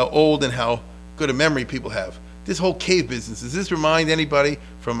how old and how good a memory people have. This whole cave business, does this remind anybody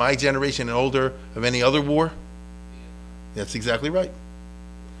from my generation and older of any other war? That's exactly right.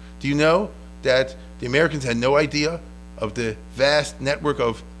 Do you know that the Americans had no idea of the vast network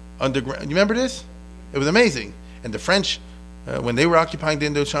of underground? You remember this? It was amazing. And the French, when they were occupying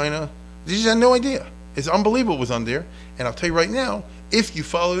Indochina, they just had no idea. It's unbelievable what was on there. And I'll tell you right now, if you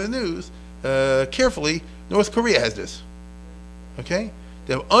follow the news carefully, North Korea has this. Okay?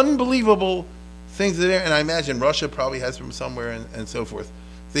 They have unbelievable things there, and I imagine Russia probably has them somewhere, and so forth.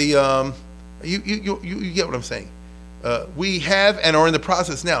 You get what I'm saying. We have and are in the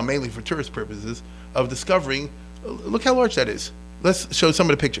process now, mainly for tourist purposes, of discovering. Look how large that is. Let's show some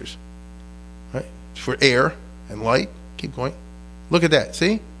of the pictures. Right? For air and light. Keep going. Look at that.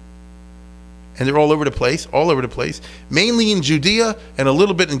 See? And they're all over the place, mainly in Judea and a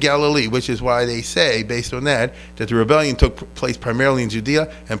little bit in Galilee, which is why they say, based on that the rebellion took place primarily in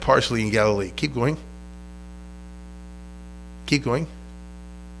Judea and partially in Galilee. Keep going. Keep going.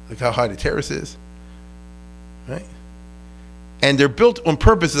 Look how high the terrace is. Right? And they're built on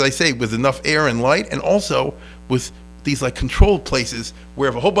purpose, as I say, with enough air and light, and also with these like controlled places where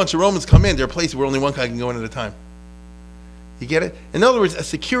if a whole bunch of Romans come in, there are places where only one guy can go in at a time. You get it? In other words, a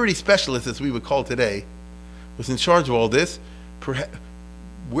security specialist, as we would call today, was in charge of all this.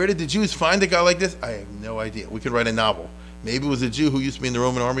 Where did the Jews find a guy like this? I have no idea. We could write a novel. Maybe it was a Jew who used to be in the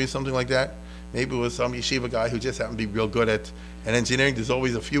Roman army or something like that. Maybe it was some yeshiva guy who just happened to be real good at engineering. There's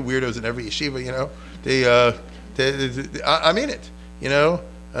always a few weirdos in every yeshiva, I mean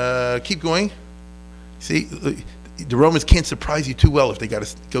it, Keep going. See, the Romans can't surprise you too well if they got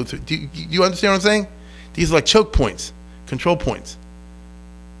to go through. Do you understand what I'm saying? These are like choke points. Control points.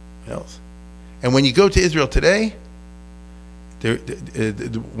 What else? And when you go to Israel today,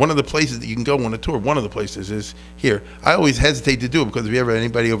 one of the places that you can go on a tour, one of the places is here. I always hesitate to do it because if you ever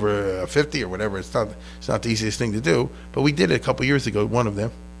anybody over 50 or whatever, it's not the easiest thing to do. But we did it a couple years ago. One of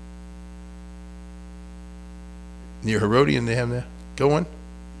them near Herodian, they have there. Go on.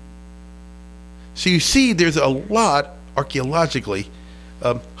 So you see, there's a lot archaeologically,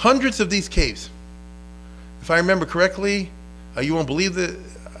 hundreds of these caves. If I remember correctly, you won't believe that.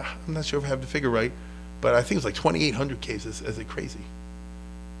 I'm not sure if I have the figure right, but I think it's like 2,800 caves as a crazy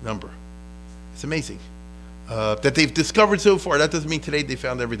number. It's amazing that they've discovered so far. That doesn't mean today they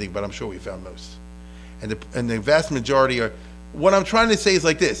found everything, but I'm sure we found most. And the vast majority are. What I'm trying to say is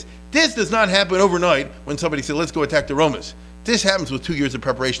like this. This does not happen overnight when somebody said, let's go attack the Romans. This happens with 2 years of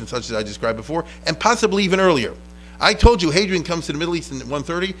preparation, such as I described before, and possibly even earlier. I told you Hadrian comes to the Middle East in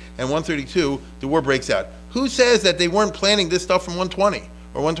 130, and 132, the war breaks out. Who says that they weren't planning this stuff from 120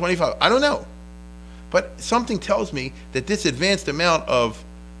 or 125? I don't know. But something tells me that this advanced amount of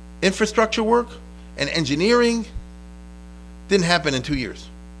infrastructure work and engineering didn't happen in 2 years.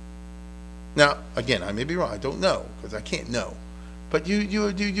 Now, again, I may be wrong. I don't know, because I can't know. But you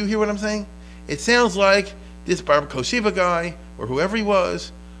hear what I'm saying? It sounds like this Bar Kochva guy, or whoever he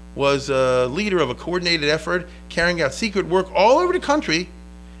was a leader of a coordinated effort, carrying out secret work all over the country,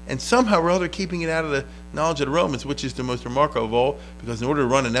 and somehow or other keeping it out of the knowledge of the Romans, which is the most remarkable of all, because in order to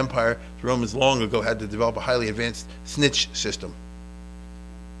run an empire, the Romans long ago had to develop a highly advanced snitch system.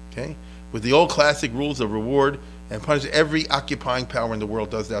 Okay? With the old classic rules of reward and punishment. Every occupying power in the world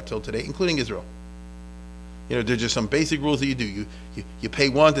does that till today, including Israel. There's just some basic rules that you do. You pay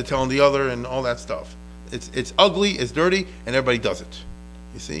one to tell the other and all that stuff. It's ugly, it's dirty, and everybody does it.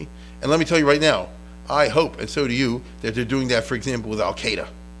 You see? And let me tell you right now, I hope, and so do you, that they're doing that, for example, with Al-Qaeda. To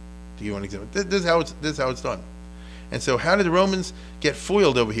give you one example. This is how it's done. And so how did the Romans get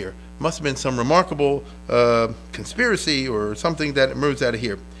foiled over here? Must have been some remarkable conspiracy or something that emerged out of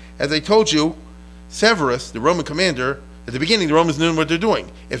here. As I told you, Severus, the Roman commander, at the beginning, the Romans knew what they're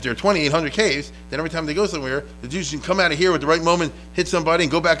doing. If there are 2,800 caves, then every time they go somewhere, the Jews can come out of here at the right moment, hit somebody,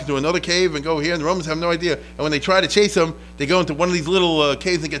 and go back into another cave and go here, and the Romans have no idea. And when they try to chase them, they go into one of these little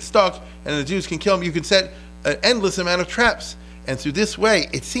caves and get stuck, and the Jews can kill them. You can set an endless amount of traps. And through this way,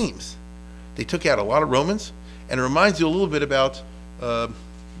 it seems, they took out a lot of Romans, and it reminds you a little bit about the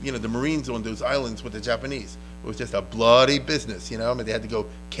Marines on those islands with the Japanese. It was just a bloody business, I mean, they had to go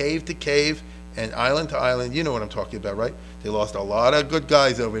cave to cave, and island to island. You know what I'm talking about, right? They lost a lot of good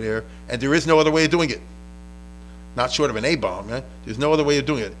guys over there, and there is no other way of doing it. Not short of an A-bomb, right? There's no other way of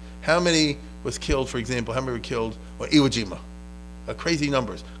doing it. How many was killed, for example, how many were killed on Iwo Jima? Crazy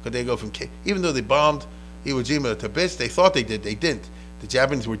numbers. Because they go from, even though they bombed Iwo Jima to bits, they thought they did, they didn't. The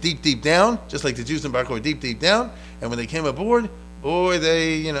Japanese were deep, deep down, just like the Jews in Bangkok were deep, deep down, and when they came aboard, boy,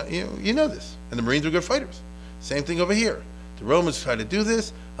 they, you know this. And the Marines were good fighters. Same thing over here. The Romans tried to do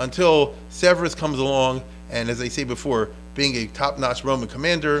this until Severus comes along, and as I say before, being a top-notch Roman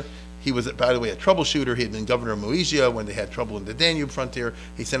commander, he was, by the way, a troubleshooter. He had been governor of Moesia when they had trouble in the Danube frontier.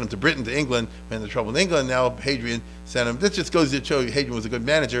 He sent him to Britain, to England, when they had trouble in England. Now Hadrian sent him. This just goes to show you Hadrian was a good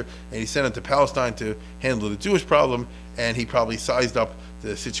manager, and he sent him to Palestine to handle the Jewish problem, and he probably sized up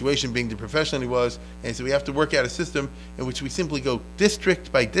the situation, being the professional he was, and so we have to work out a system in which we simply go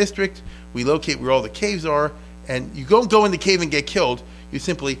district by district. We locate where all the caves are, and you don't go in the cave and get killed. You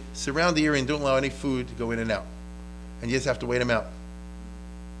simply surround the area and don't allow any food to go in and out. And you just have to wait them out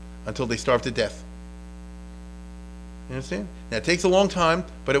until they starve to death. You understand? Now, it takes a long time,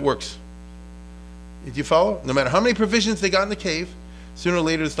 but it works. Did you follow? No matter how many provisions they got in the cave, sooner or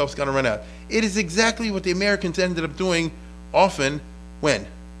later the stuff's going to run out. It is exactly what the Americans ended up doing often. When?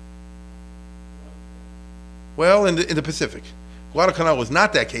 Well, in the Pacific. Guadalcanal was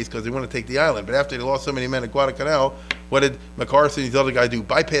not that case because they wanted to take the island. But after they lost so many men at Guadalcanal, what did MacArthur and these other guys do?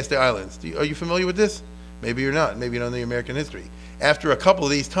 Bypass the islands. Are you familiar with this? Maybe you're not. Maybe you don't know American history. After a couple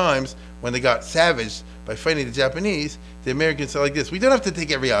of these times, when they got savaged by fighting the Japanese, the Americans said like this: we don't have to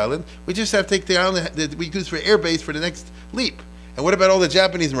take every island. We just have to take the island that we use for air base for the next leap. And what about all the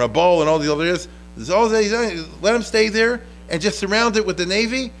Japanese and Rabbi and all the others? Let them stay there and just surround it with the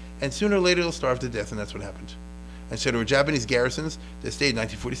Navy, and sooner or later they'll starve to death, and that's what happened. And so there were Japanese garrisons that stayed in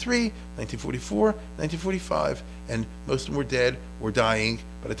 1943, 1944, 1945, and most of them were dead or dying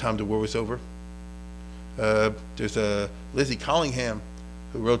by the time the war was over. There's Lizzie Collingham,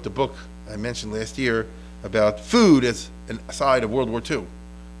 who wrote the book I mentioned last year about food as an side of World War II.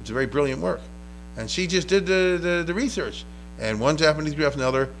 It's a very brilliant work. And she just did the research. And one Japanese group after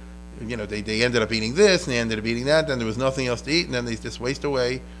another, they ended up eating this, and they ended up eating that, then there was nothing else to eat, and then they just waste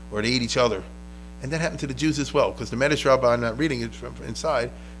away, or they eat each other. And that happened to the Jews as well, because the Medrash Rabbi, I'm not reading it from inside,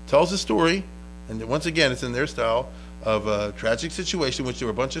 tells a story, and once again, it's in their style, of a tragic situation in which there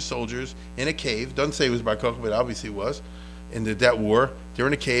were a bunch of soldiers in a cave. Doesn't say it was Bar Kochva, but obviously it was, in that war. They're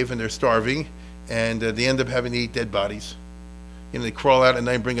in a cave, and they're starving, and they end up having to eat dead bodies. They crawl out at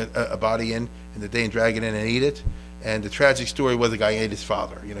night and bring a body in the day and drag it in and eat it. And the tragic story was the guy ate his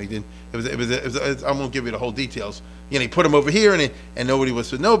father. He didn't. It was. I won't give you the whole details. He put him over here, and nobody was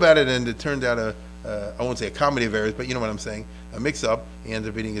to know about it. And it turned out I won't say a comedy of errors, but you know what I'm saying, a mix-up. He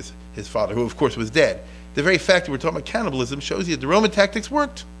ended up eating his father, who of course was dead. The very fact that we're talking about cannibalism shows you that the Roman tactics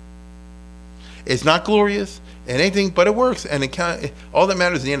worked. It's not glorious and anything, but it works. And all that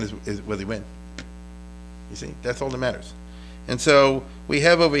matters in the end is whether they win. You see, that's all that matters. And so we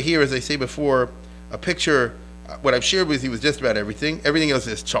have over here, as I say before, a picture. What I've shared with you was just about everything. Everything else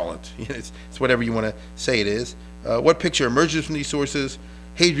is cholent. It's whatever you want to say it is. What picture emerges from these sources?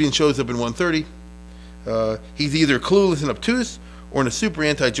 Hadrian shows up in 130. He's either clueless and obtuse or in a super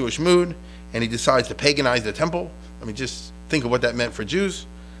anti-Jewish mood, and he decides to paganize the temple. I mean, just think of what that meant for Jews.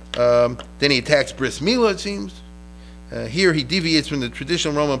 Then he attacks Bris Milah, it seems. Here he deviates from the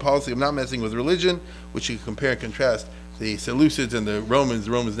traditional Roman policy of not messing with religion, which you compare and contrast the Seleucids and the Romans.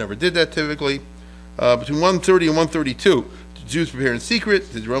 The Romans never did that typically. Between 130 and 132, the Jews prepare in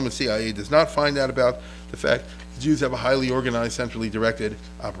secret. The Roman CIA does not find out about the fact the Jews have a highly organized, centrally directed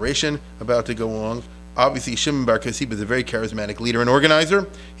operation about to go on. Obviously, Shimon Bar Kokhba is a very charismatic leader and organizer.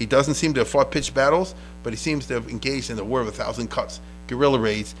 He doesn't seem to have fought pitched battles, but he seems to have engaged in the War of 1,000 Cuts, guerrilla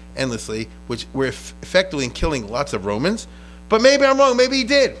raids endlessly, which were effectively in killing lots of Romans. But maybe I'm wrong. Maybe he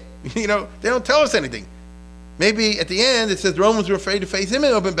did. They don't tell us anything. Maybe at the end it says the Romans were afraid to face him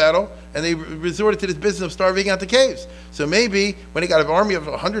in open battle, and they resorted to this business of starving out the caves. So maybe when they got an army of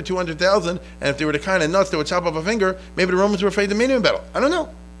 100, 200,000, and if they were the kind of nuts that would chop off a finger, maybe the Romans were afraid to meet him in battle. I don't know.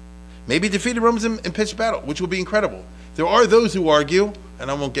 Maybe defeated Romans in pitched battle, which would be incredible. There are those who argue, and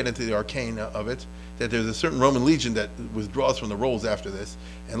I won't get into the arcane of it, that there's a certain Roman legion that withdraws from the rolls after this,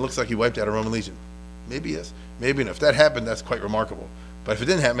 and looks like he wiped out a Roman legion. Maybe yes, maybe no. If that happened, that's quite remarkable. But if it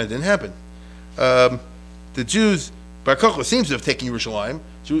didn't happen, it didn't happen. The Jews, Bar Kochva seems to have taken Yerushalayim,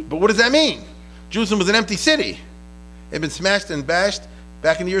 but what does that mean? Jerusalem was an empty city. It had been smashed and bashed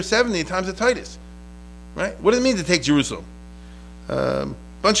back in the year 70 in times of Titus. Right? What does it mean to take Jerusalem?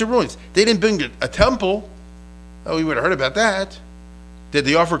 Bunch of ruins. They didn't build a temple. Oh, we would have heard about that. Did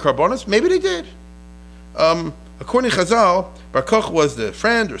they offer karbonos? Maybe they did. According to Chazal, Bar Kochva was the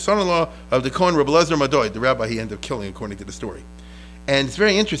friend or son-in-law of the Kohen Rabbi Madoi, the rabbi he ended up killing, according to the story. And it's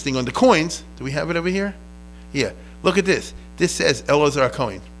very interesting. On the coins, do we have it over here? Yeah. Look at this. This says Elazar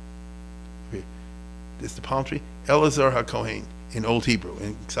HaKohen. This is the palm tree. Elazar HaKohen in Old Hebrew,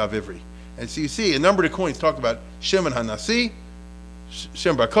 in Ksav Ivri. And so you see a number of the coins talk about Shimon HaNasi,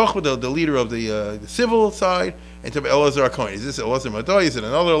 Shem Bar Kochva, the leader of the civil side, and to Elazar HaKohen. Is this Elazar Madoi? Is it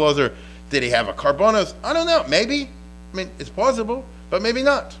another Elazar? Did he have a karbonos? I don't know. Maybe. I mean, it's plausible, but maybe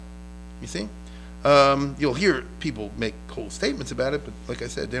not. You see? You'll hear people make whole statements about it, but like I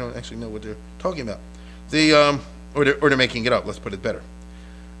said, they don't actually know what they're talking about. Or they're making it up. Let's put it better.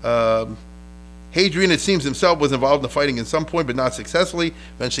 Hadrian, it seems, himself was involved in the fighting at some point, but not successfully.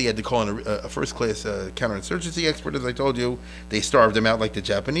 Eventually, he had to call in a first-class counterinsurgency expert, as I told you. They starved him out like the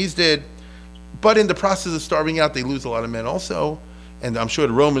Japanese did. But in the process of starving out, they lose a lot of men also. And I'm sure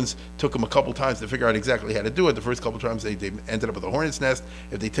the Romans took them a couple times to figure out exactly how to do it. The first couple times, they ended up with a hornet's nest.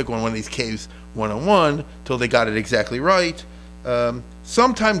 If they took on one of these caves one-on-one, till they got it exactly right.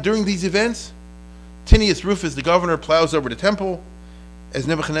 Sometime during these events, Tinius Rufus, the governor, plows over the temple, as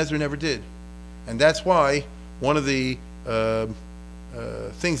Nebuchadnezzar never did. And that's why one of the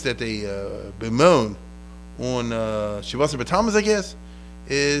things that they bemoan on Shivasar B'Tammuz, I guess,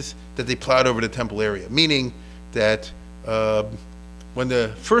 is that they plowed over the temple area. Meaning that when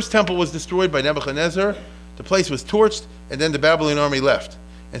the first temple was destroyed by Nebuchadnezzar, the place was torched, and then the Babylonian army left.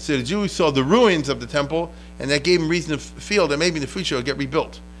 And so the Jews saw the ruins of the temple, and that gave them reason to feel that maybe in the future it'll get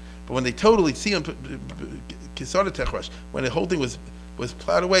rebuilt. But when they totally see when the whole thing was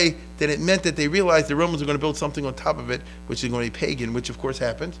plowed away, then it meant that they realized the Romans were going to build something on top of it, which is going to be pagan, which of course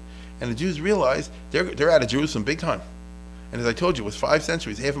happened. And the Jews realized they're out of Jerusalem big time. And as I told you, it was 5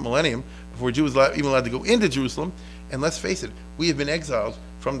 centuries, half a millennium, before a Jew was even allowed to go into Jerusalem. And let's face it, we have been exiled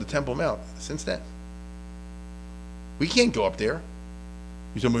from the Temple Mount since then. We can't go up there.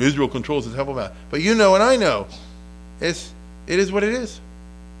 You say, Israel controls the Temple Mount. But you know and I know, it is what it is.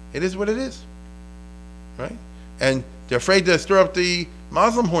 It is what it is. Right? And they're afraid to stir up the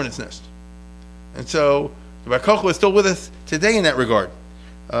Muslim hornet's nest. And so, the Bar Kochva is still with us today in that regard.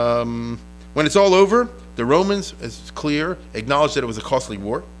 When it's all over, the Romans, it's clear, acknowledge that it was a costly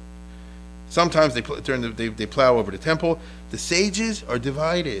war. Sometimes they plow over the temple. The sages are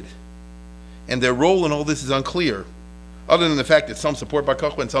divided, and their role in all this is unclear, other than the fact that some support Bar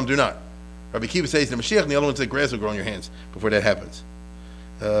Kochva and some do not. Rabbi Kiva says the Mashiach, and the other one says grass will grow on your hands before that happens.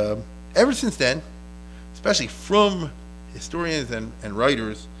 Ever since then, especially from historians and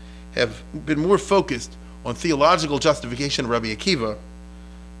writers, have been more focused on theological justification of Rabbi Akiva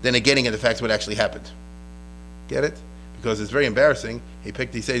than at getting at the facts of what actually happened. Get it? Because it's very embarrassing. He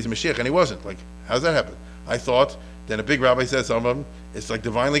picked, he says Mashiach, and he wasn't. Like, how does that happen? I thought, then a big rabbi says, some of them, it's like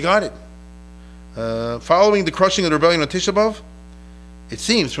divinely guided. Following the crushing of the rebellion on Tisha B'Av, it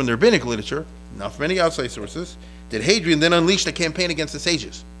seems from the rabbinic literature, not from any outside sources, that Hadrian then unleashed a campaign against the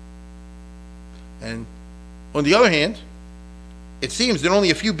sages. And on the other hand, it seems that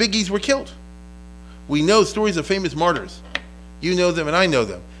only a few biggies were killed. We know stories of famous martyrs. You know them and I know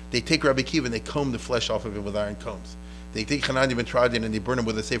them. They take Rabbi Akiva and they comb the flesh off of him with iron combs. They take Hananiah ben Tradian and they burn him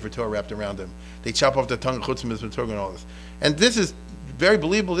with a Sefer Torah wrapped around him. They chop off the tongue, chutz mitzvah and all this. And this is very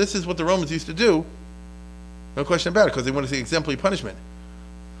believable. This is what the Romans used to do. No question about it, because they want to see exemplary punishment.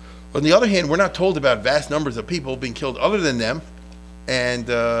 On the other hand, we're not told about vast numbers of people being killed other than them. And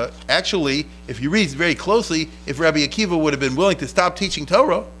actually, if you read very closely, if Rabbi Akiva would have been willing to stop teaching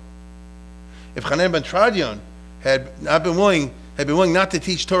Torah, if Hananiah ben Tradian had been willing not to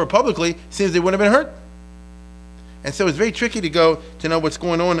teach Torah publicly, it seems they wouldn't have been hurt. And so it's very tricky to know what's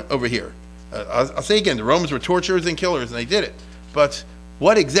going on over here. I'll say again, the Romans were torturers and killers, and they did it. But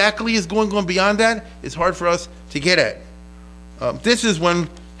what exactly is going on beyond that is hard for us to get at. This is when,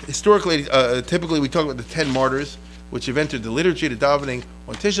 historically, typically we talk about the 10 martyrs, which have entered the liturgy, the davening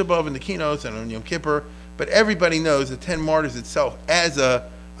on Tisha B'Av and the keynotes and on Yom Kippur. But everybody knows the 10 martyrs itself, as a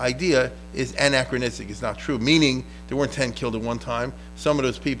idea, is anachronistic. It's not true. Meaning there weren't 10 killed at one time. Some of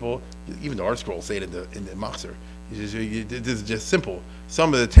those people, even the art scrolls say it in the Machzor. This is just simple.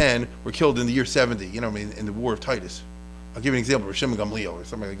 Some of the 10 were killed in the year 70. You know what I mean? In the War of Titus. I'll give you an example of Shimon Gamliel or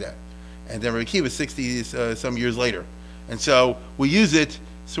something like that. And then Rabbi Akiva was 60 some years later. And so we use it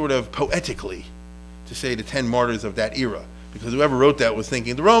sort of poetically to say the 10 martyrs of that era, because whoever wrote that was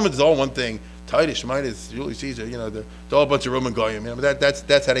thinking the Romans is all one thing. Titus, Midas, Julius Caesar, they're all a bunch of Roman goyim. But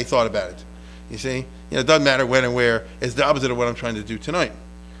that's how they thought about it. You see, it doesn't matter when and where. It's the opposite of what I'm trying to do tonight.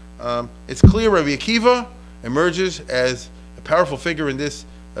 It's clear Rabbi Akiva emerges as a powerful figure in this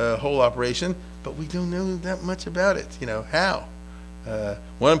whole operation, but we don't know that much about it. How?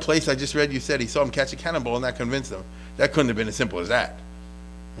 One place I just read, you said he saw him catch a cannonball and that convinced him. That couldn't have been as simple as that,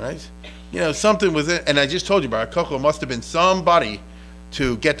 right? Something was it, and I just told you, Bar Kochva must have been somebody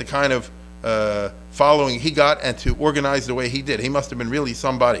to get the kind of following he got and to organize the way he did. He must have been really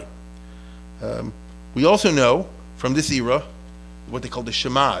somebody. We also know from this era what they call the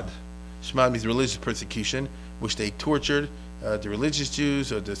Shemad. Shemad means religious persecution, which they tortured the religious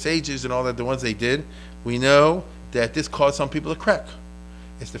Jews or the sages and all that, the ones they did. We know that this caused some people to crack.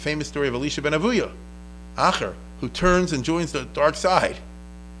 It's the famous story of Elisha ben Avuya, Acher, who turns and joins the dark side.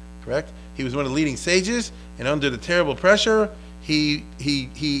 Correct? He was one of the leading sages, and under the terrible pressure, he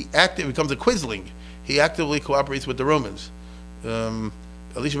becomes a quisling. He actively cooperates with the Romans. Elisha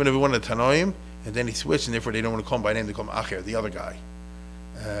ben Avuya one of the Tanoim, and then he switched, and therefore they don't want to call him by name, they call him Acher, the other guy.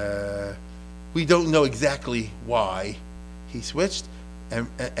 We don't know exactly why he switched, and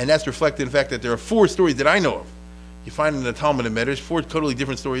that's reflected in the fact that there are 4 stories that I know of. You find in the Talmud and Medrash 4 totally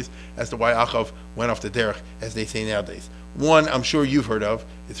different stories as to why Achav went off the derech, as they say nowadays. One I'm sure you've heard of.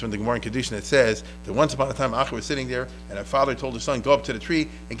 It's from the Gemara in Kedushin that says that once upon a time Achav was sitting there, and a father told his son, "Go up to the tree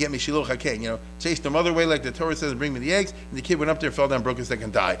and get me shiluch hakeh." Chase the mother away like the Torah says, and bring me the eggs. And the kid went up there, fell down, broke his neck,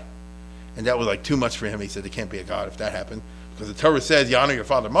 and died. And that was like too much for him. He said, "There can't be a God if that happened." Because the Torah says, "You honor your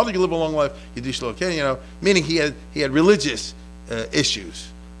father and mother, you live a long life, you do shiluch hakeh." Meaning he had religious issues.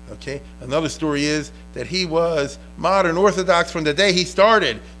 Okay. Another story is that he was modern Orthodox from the day he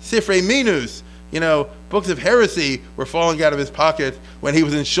started. Sifrei Minus, books of heresy were falling out of his pocket when he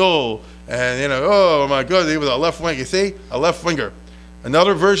was in shul. And, oh my God, he was a left winger. You see? A left winger.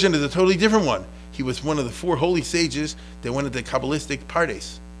 Another version is a totally different one. He was one of the 4 holy sages that went into Kabbalistic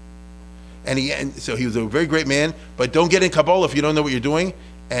pardes. And so he was a very great man, but don't get in Kabbalah if you don't know what you're doing.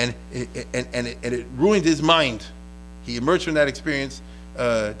 And it ruined his mind. He emerged from that experience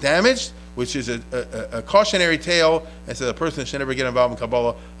damaged, which is a cautionary tale, and so the person should never get involved in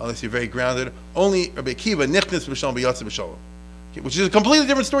Kabbalah unless you're very grounded. Only Rabbi Akiva nichnas b'shalom b'yatsa b'shalom, which is a completely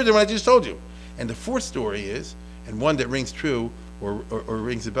different story than what I just told you. And the 4th story is, and one that rings true or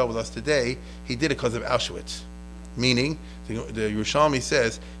rings a bell with us today, he did it because of Auschwitz. Meaning, the Yerushalmi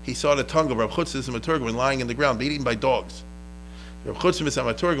says he saw the tongue of Rav Chutzis and Maturgaman lying in the ground, being eaten by dogs. Rav Chutzis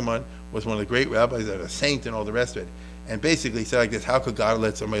and Maturgaman was one of the great rabbis, a saint and all the rest of it. And basically said like this: how could God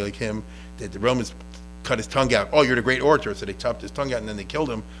let somebody like him, that the Romans cut his tongue out? Oh, you're the great orator. So they chopped his tongue out and then they killed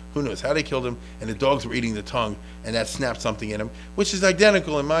him. Who knows how they killed him? And the dogs were eating the tongue, and that snapped something in him, which is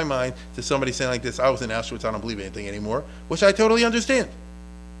identical in my mind to somebody saying like this: I was in Auschwitz, I don't believe anything anymore, which I totally understand.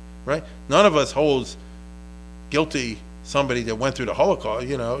 Right? None of us holds guilty somebody that went through the Holocaust,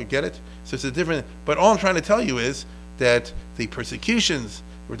 get it? So it's a different, but all I'm trying to tell you is that the persecutions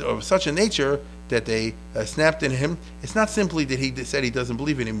were of such a nature that they snapped in him. It's not simply that he said he doesn't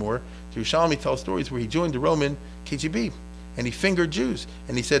believe anymore. The Yerushalmi tells stories where he joined the Roman KGB and he fingered Jews,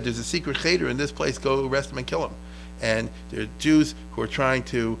 and he said, "There's a secret cheder in this place, go arrest him and kill him." And there are Jews who are trying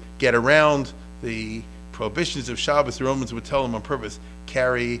to get around the prohibitions of Shabbos. The Romans would tell them on purpose,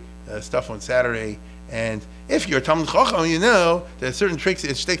 carry stuff on Saturday. And if you're a Talmud Chacham, you know there are certain tricks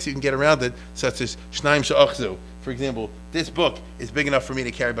and shticks you can get around it, such as Shnaim Sha'achzu. For example, this book is big enough for me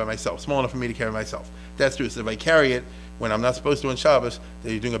to carry by myself, small enough for me to carry myself. That's true. So if I carry it when I'm not supposed to on Shabbos,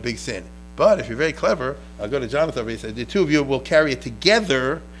 then you're doing a big sin. But if you're very clever, I'll go to Jonathan and say, the 2 of you will carry it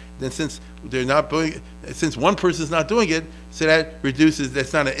together. Then since one person's not doing it, so that reduces,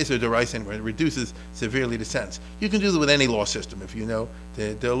 that's not an Isser D'Oraisa anymore, it reduces severely the sentence. You can do that with any law system if you know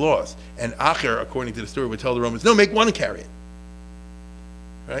the laws. And Acher, according to the story, would tell the Romans, no, make 1 carry it.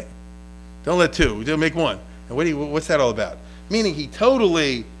 Right? Don't let 2, don't make 1. And what's that all about? Meaning he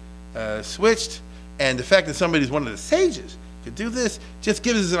totally switched, and the fact that somebody's one of the sages could do this just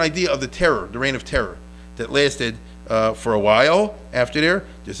gives us an idea of the terror, the reign of terror that lasted for a while after there.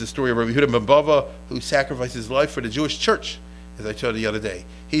 There's a story of Rabbi Yehuda ben Bava who sacrificed his life for the Jewish church, as I told you the other day.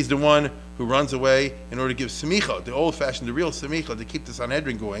 He's the one who runs away in order to give semicha, the old-fashioned, the real semicha, to keep the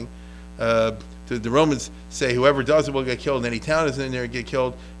Sanhedrin going. The Romans say whoever does it will get killed, and any town is in there get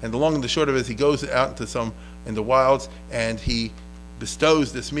killed. And the long and the short of it is he goes out into in the wilds, and he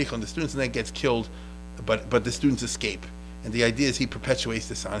bestows the smicha on the students, and then gets killed, but the students escape. And the idea is he perpetuates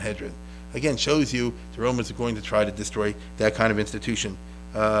the Sanhedrin. Again, shows you the Romans are going to try to destroy that kind of institution.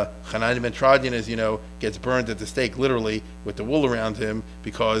 Hanani ben Tradian, as you know, gets burned at the stake literally with the wool around him,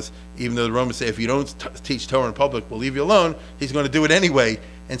 because even though the Romans say if you don't teach Torah in public, we'll leave you alone, he's going to do it anyway.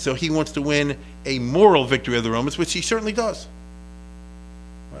 And so he wants to win a moral victory of the Romans, which he certainly does.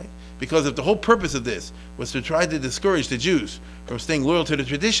 Right? Because if the whole purpose of this was to try to discourage the Jews from staying loyal to the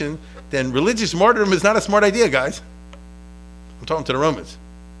tradition, then religious martyrdom is not a smart idea, guys. I'm talking to the Romans.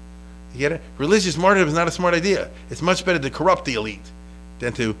 You get it? Religious martyrdom is not a smart idea. It's much better to corrupt the elite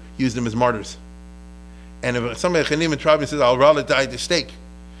than to use them as martyrs. And if somebody like Hanani ben Tradian says, I'll rather die at the stake,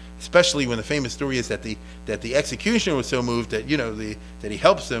 especially when the famous story is that the executioner was so moved that, that he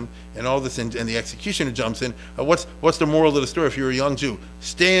helps him and all this, and the executioner jumps in. What's the moral of the story if you're a young Jew?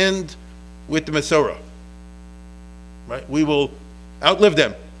 Stand with the Masorah. Right? We will outlive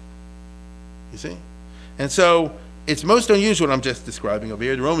them. You see? And so it's most unusual what I'm just describing over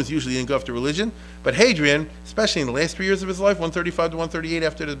here. The Romans usually didn't go after religion, but Hadrian, especially in the last 3 years of his life, 135 to 138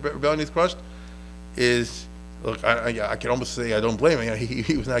 after the rebellion is crushed, look, I can almost say I don't blame him.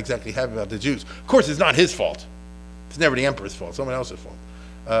 He was not exactly happy about the Jews. Of course, it's not his fault. It's never the emperor's fault. It's someone else's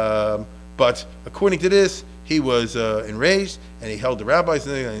fault. But according to this, he was enraged, and he held the rabbis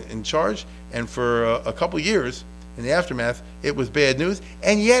in charge. And for a couple of years, in the aftermath, it was bad news.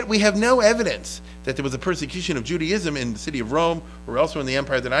 And yet, we have no evidence that there was a persecution of Judaism in the city of Rome or elsewhere in the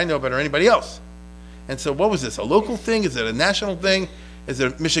empire that I know about, or anybody else. And so, what was this? A local thing? Is it a national thing? Is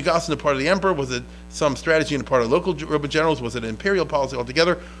it Mishigas on the part of the emperor? Was it some strategy on the part of local Roman generals? Was it an imperial policy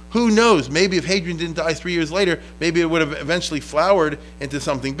altogether? Who knows? Maybe if Hadrian didn't die 3 years later, maybe it would have eventually flowered into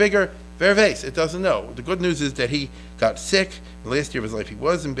something bigger. Verves, it doesn't know. The good news is that he got sick. The last year of his life, he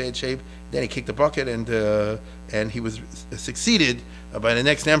was in bad shape. Then he kicked the bucket, and he was succeeded by the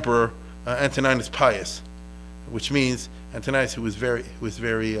next emperor, Antoninus Pius, which means Antoninus, who was very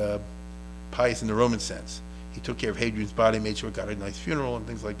pious in the Roman sense. He took care of Hadrian's body, made sure it got a nice funeral and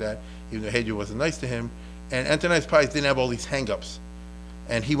things like that, even though Hadrian wasn't nice to him. And Antoninus Pius didn't have all these hang-ups.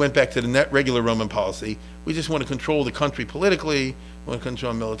 And he went back to the regular Roman policy. We just want to control the country politically, want to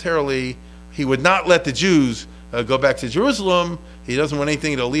control militarily. He would not let the Jews go back to Jerusalem. He doesn't want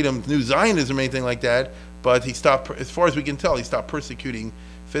anything to lead him to New Zionism or anything like that. But he stopped, as far as we can tell, he stopped persecuting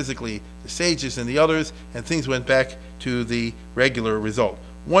physically the sages and the others, and things went back to the regular result.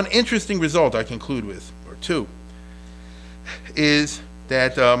 One interesting result I conclude with, or two, is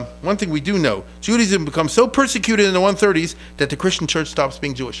that one thing we do know, Judaism becomes so persecuted in the 130s that the Christian church stops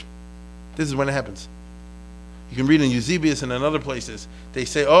being Jewish. This is when it happens. You can read in Eusebius and in other places, they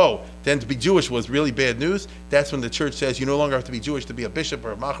say, oh, then to be Jewish was really bad news. That's when the church says you no longer have to be Jewish to be a bishop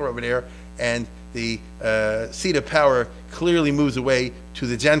or a macher over there, and the seat of power clearly moves away to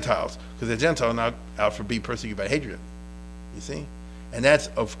the Gentiles, because the Gentiles are not out for being persecuted by Hadrian. You see? And that's,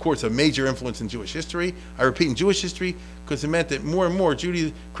 of course, a major influence in Jewish history. I repeat, in Jewish history, because it meant that more and more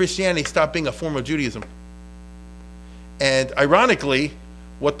Christianity stopped being a form of Judaism. And ironically,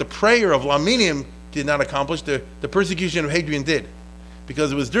 what the prayer of Laminium did not accomplish, the persecution of Hadrian did.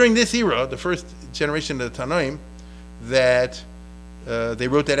 Because it was during this era, the first generation of the Tanoim, that they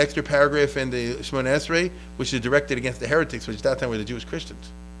wrote that extra paragraph in the Shemona Esrei, which is directed against the heretics, which at that time were the Jewish Christians.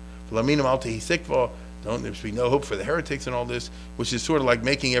 Laminium al tehi sikva, there should be no hope for the heretics and all this, which is sort of like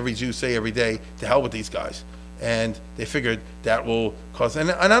making every Jew say every day, to hell with these guys. And they figured that will cause,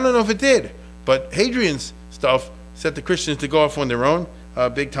 and I don't know if it did, but Hadrian's stuff set the Christians to go off on their own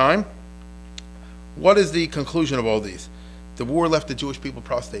big time. What is the conclusion of all these? The war left the Jewish people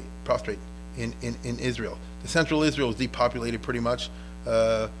prostrate in Israel. The central Israel was depopulated pretty much.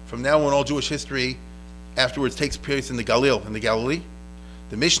 From now on, all Jewish history afterwards takes place in the Galilee.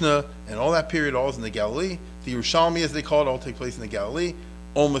 The Mishnah and all that period all is in the Galilee. The Yerushalmi, as they call it, all take place in the Galilee,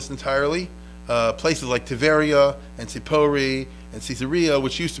 almost entirely. Places like Tiberia and Sipori and Caesarea,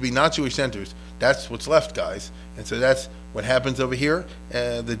 which used to be not Jewish centers, that's what's left, guys. And so that's what happens over here.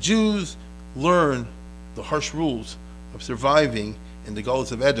 The Jews learn the harsh rules of surviving in the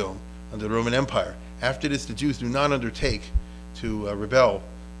Gauls of Edom under the Roman Empire. After this, the Jews do not undertake to rebel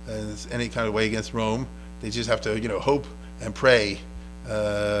in any kind of way against Rome. They just have to, hope and pray,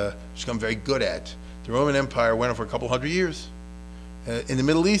 which become very good at. The Roman Empire went on for a couple hundred years. In the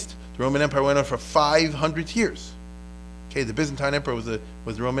Middle East, the Roman Empire went on for 500 years. Okay, the Byzantine Empire was the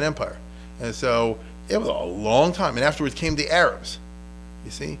Roman Empire. And so it was a long time. And afterwards came the Arabs,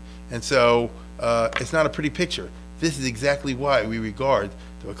 you see? And so it's not a pretty picture. This is exactly why we regard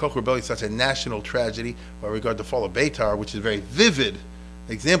the Kochva rebellion as such a national tragedy, why we regard the fall of Beitar, which is a very vivid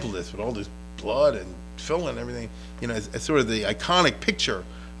example of this, with all this blood and filling and everything, as sort of the iconic picture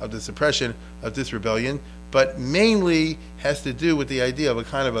of the suppression of this rebellion, but mainly has to do with the idea of a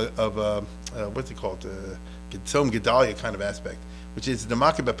kind of what's it called, Tzom Gedalia kind of aspect, which is the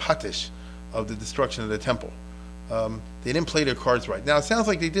Makabeh Patish of the destruction of the temple. They didn't play their cards right. Now, it sounds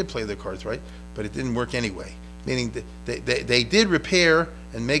like they did play their cards right, but it didn't work anyway. Meaning they did repair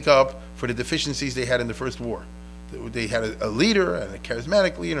and make up for the deficiencies they had in the first war. They had a leader, and a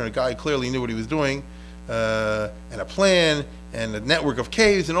charismatic leader, and a guy who clearly knew what he was doing, and a plan, and a network of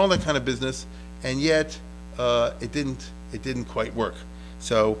caves, and all that kind of business, and yet it didn't quite work.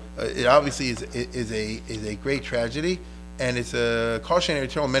 So it obviously is a great tragedy, and it's a cautionary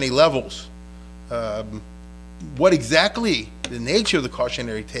tale on many levels. What exactly the nature of the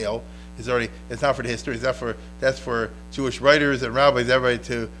cautionary tale is it's not for the historians. That's for Jewish writers and rabbis, everybody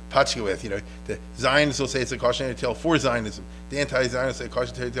to patchka with. The Zionists will say it's a cautionary tale for Zionism. The anti-Zionists say a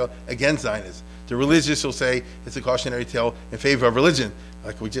cautionary tale against Zionism. The religious will say it's a cautionary tale in favor of religion,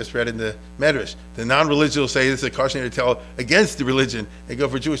 like we just read in the Medrash. The non-religious will say it's a cautionary tale against the religion. They go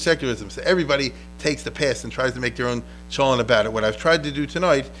for Jewish secularism. So everybody takes the past and tries to make their own cholent about it. What I've tried to do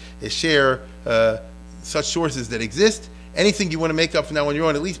tonight is share such sources that exist. Anything you want to make up from now on your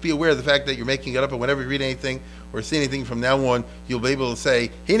own, at least be aware of the fact that you're making it up, and whenever you read anything or see anything from now on, you'll be able to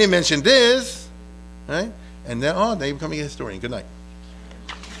say, he didn't mention this, right? And now you're becoming a historian. Good night.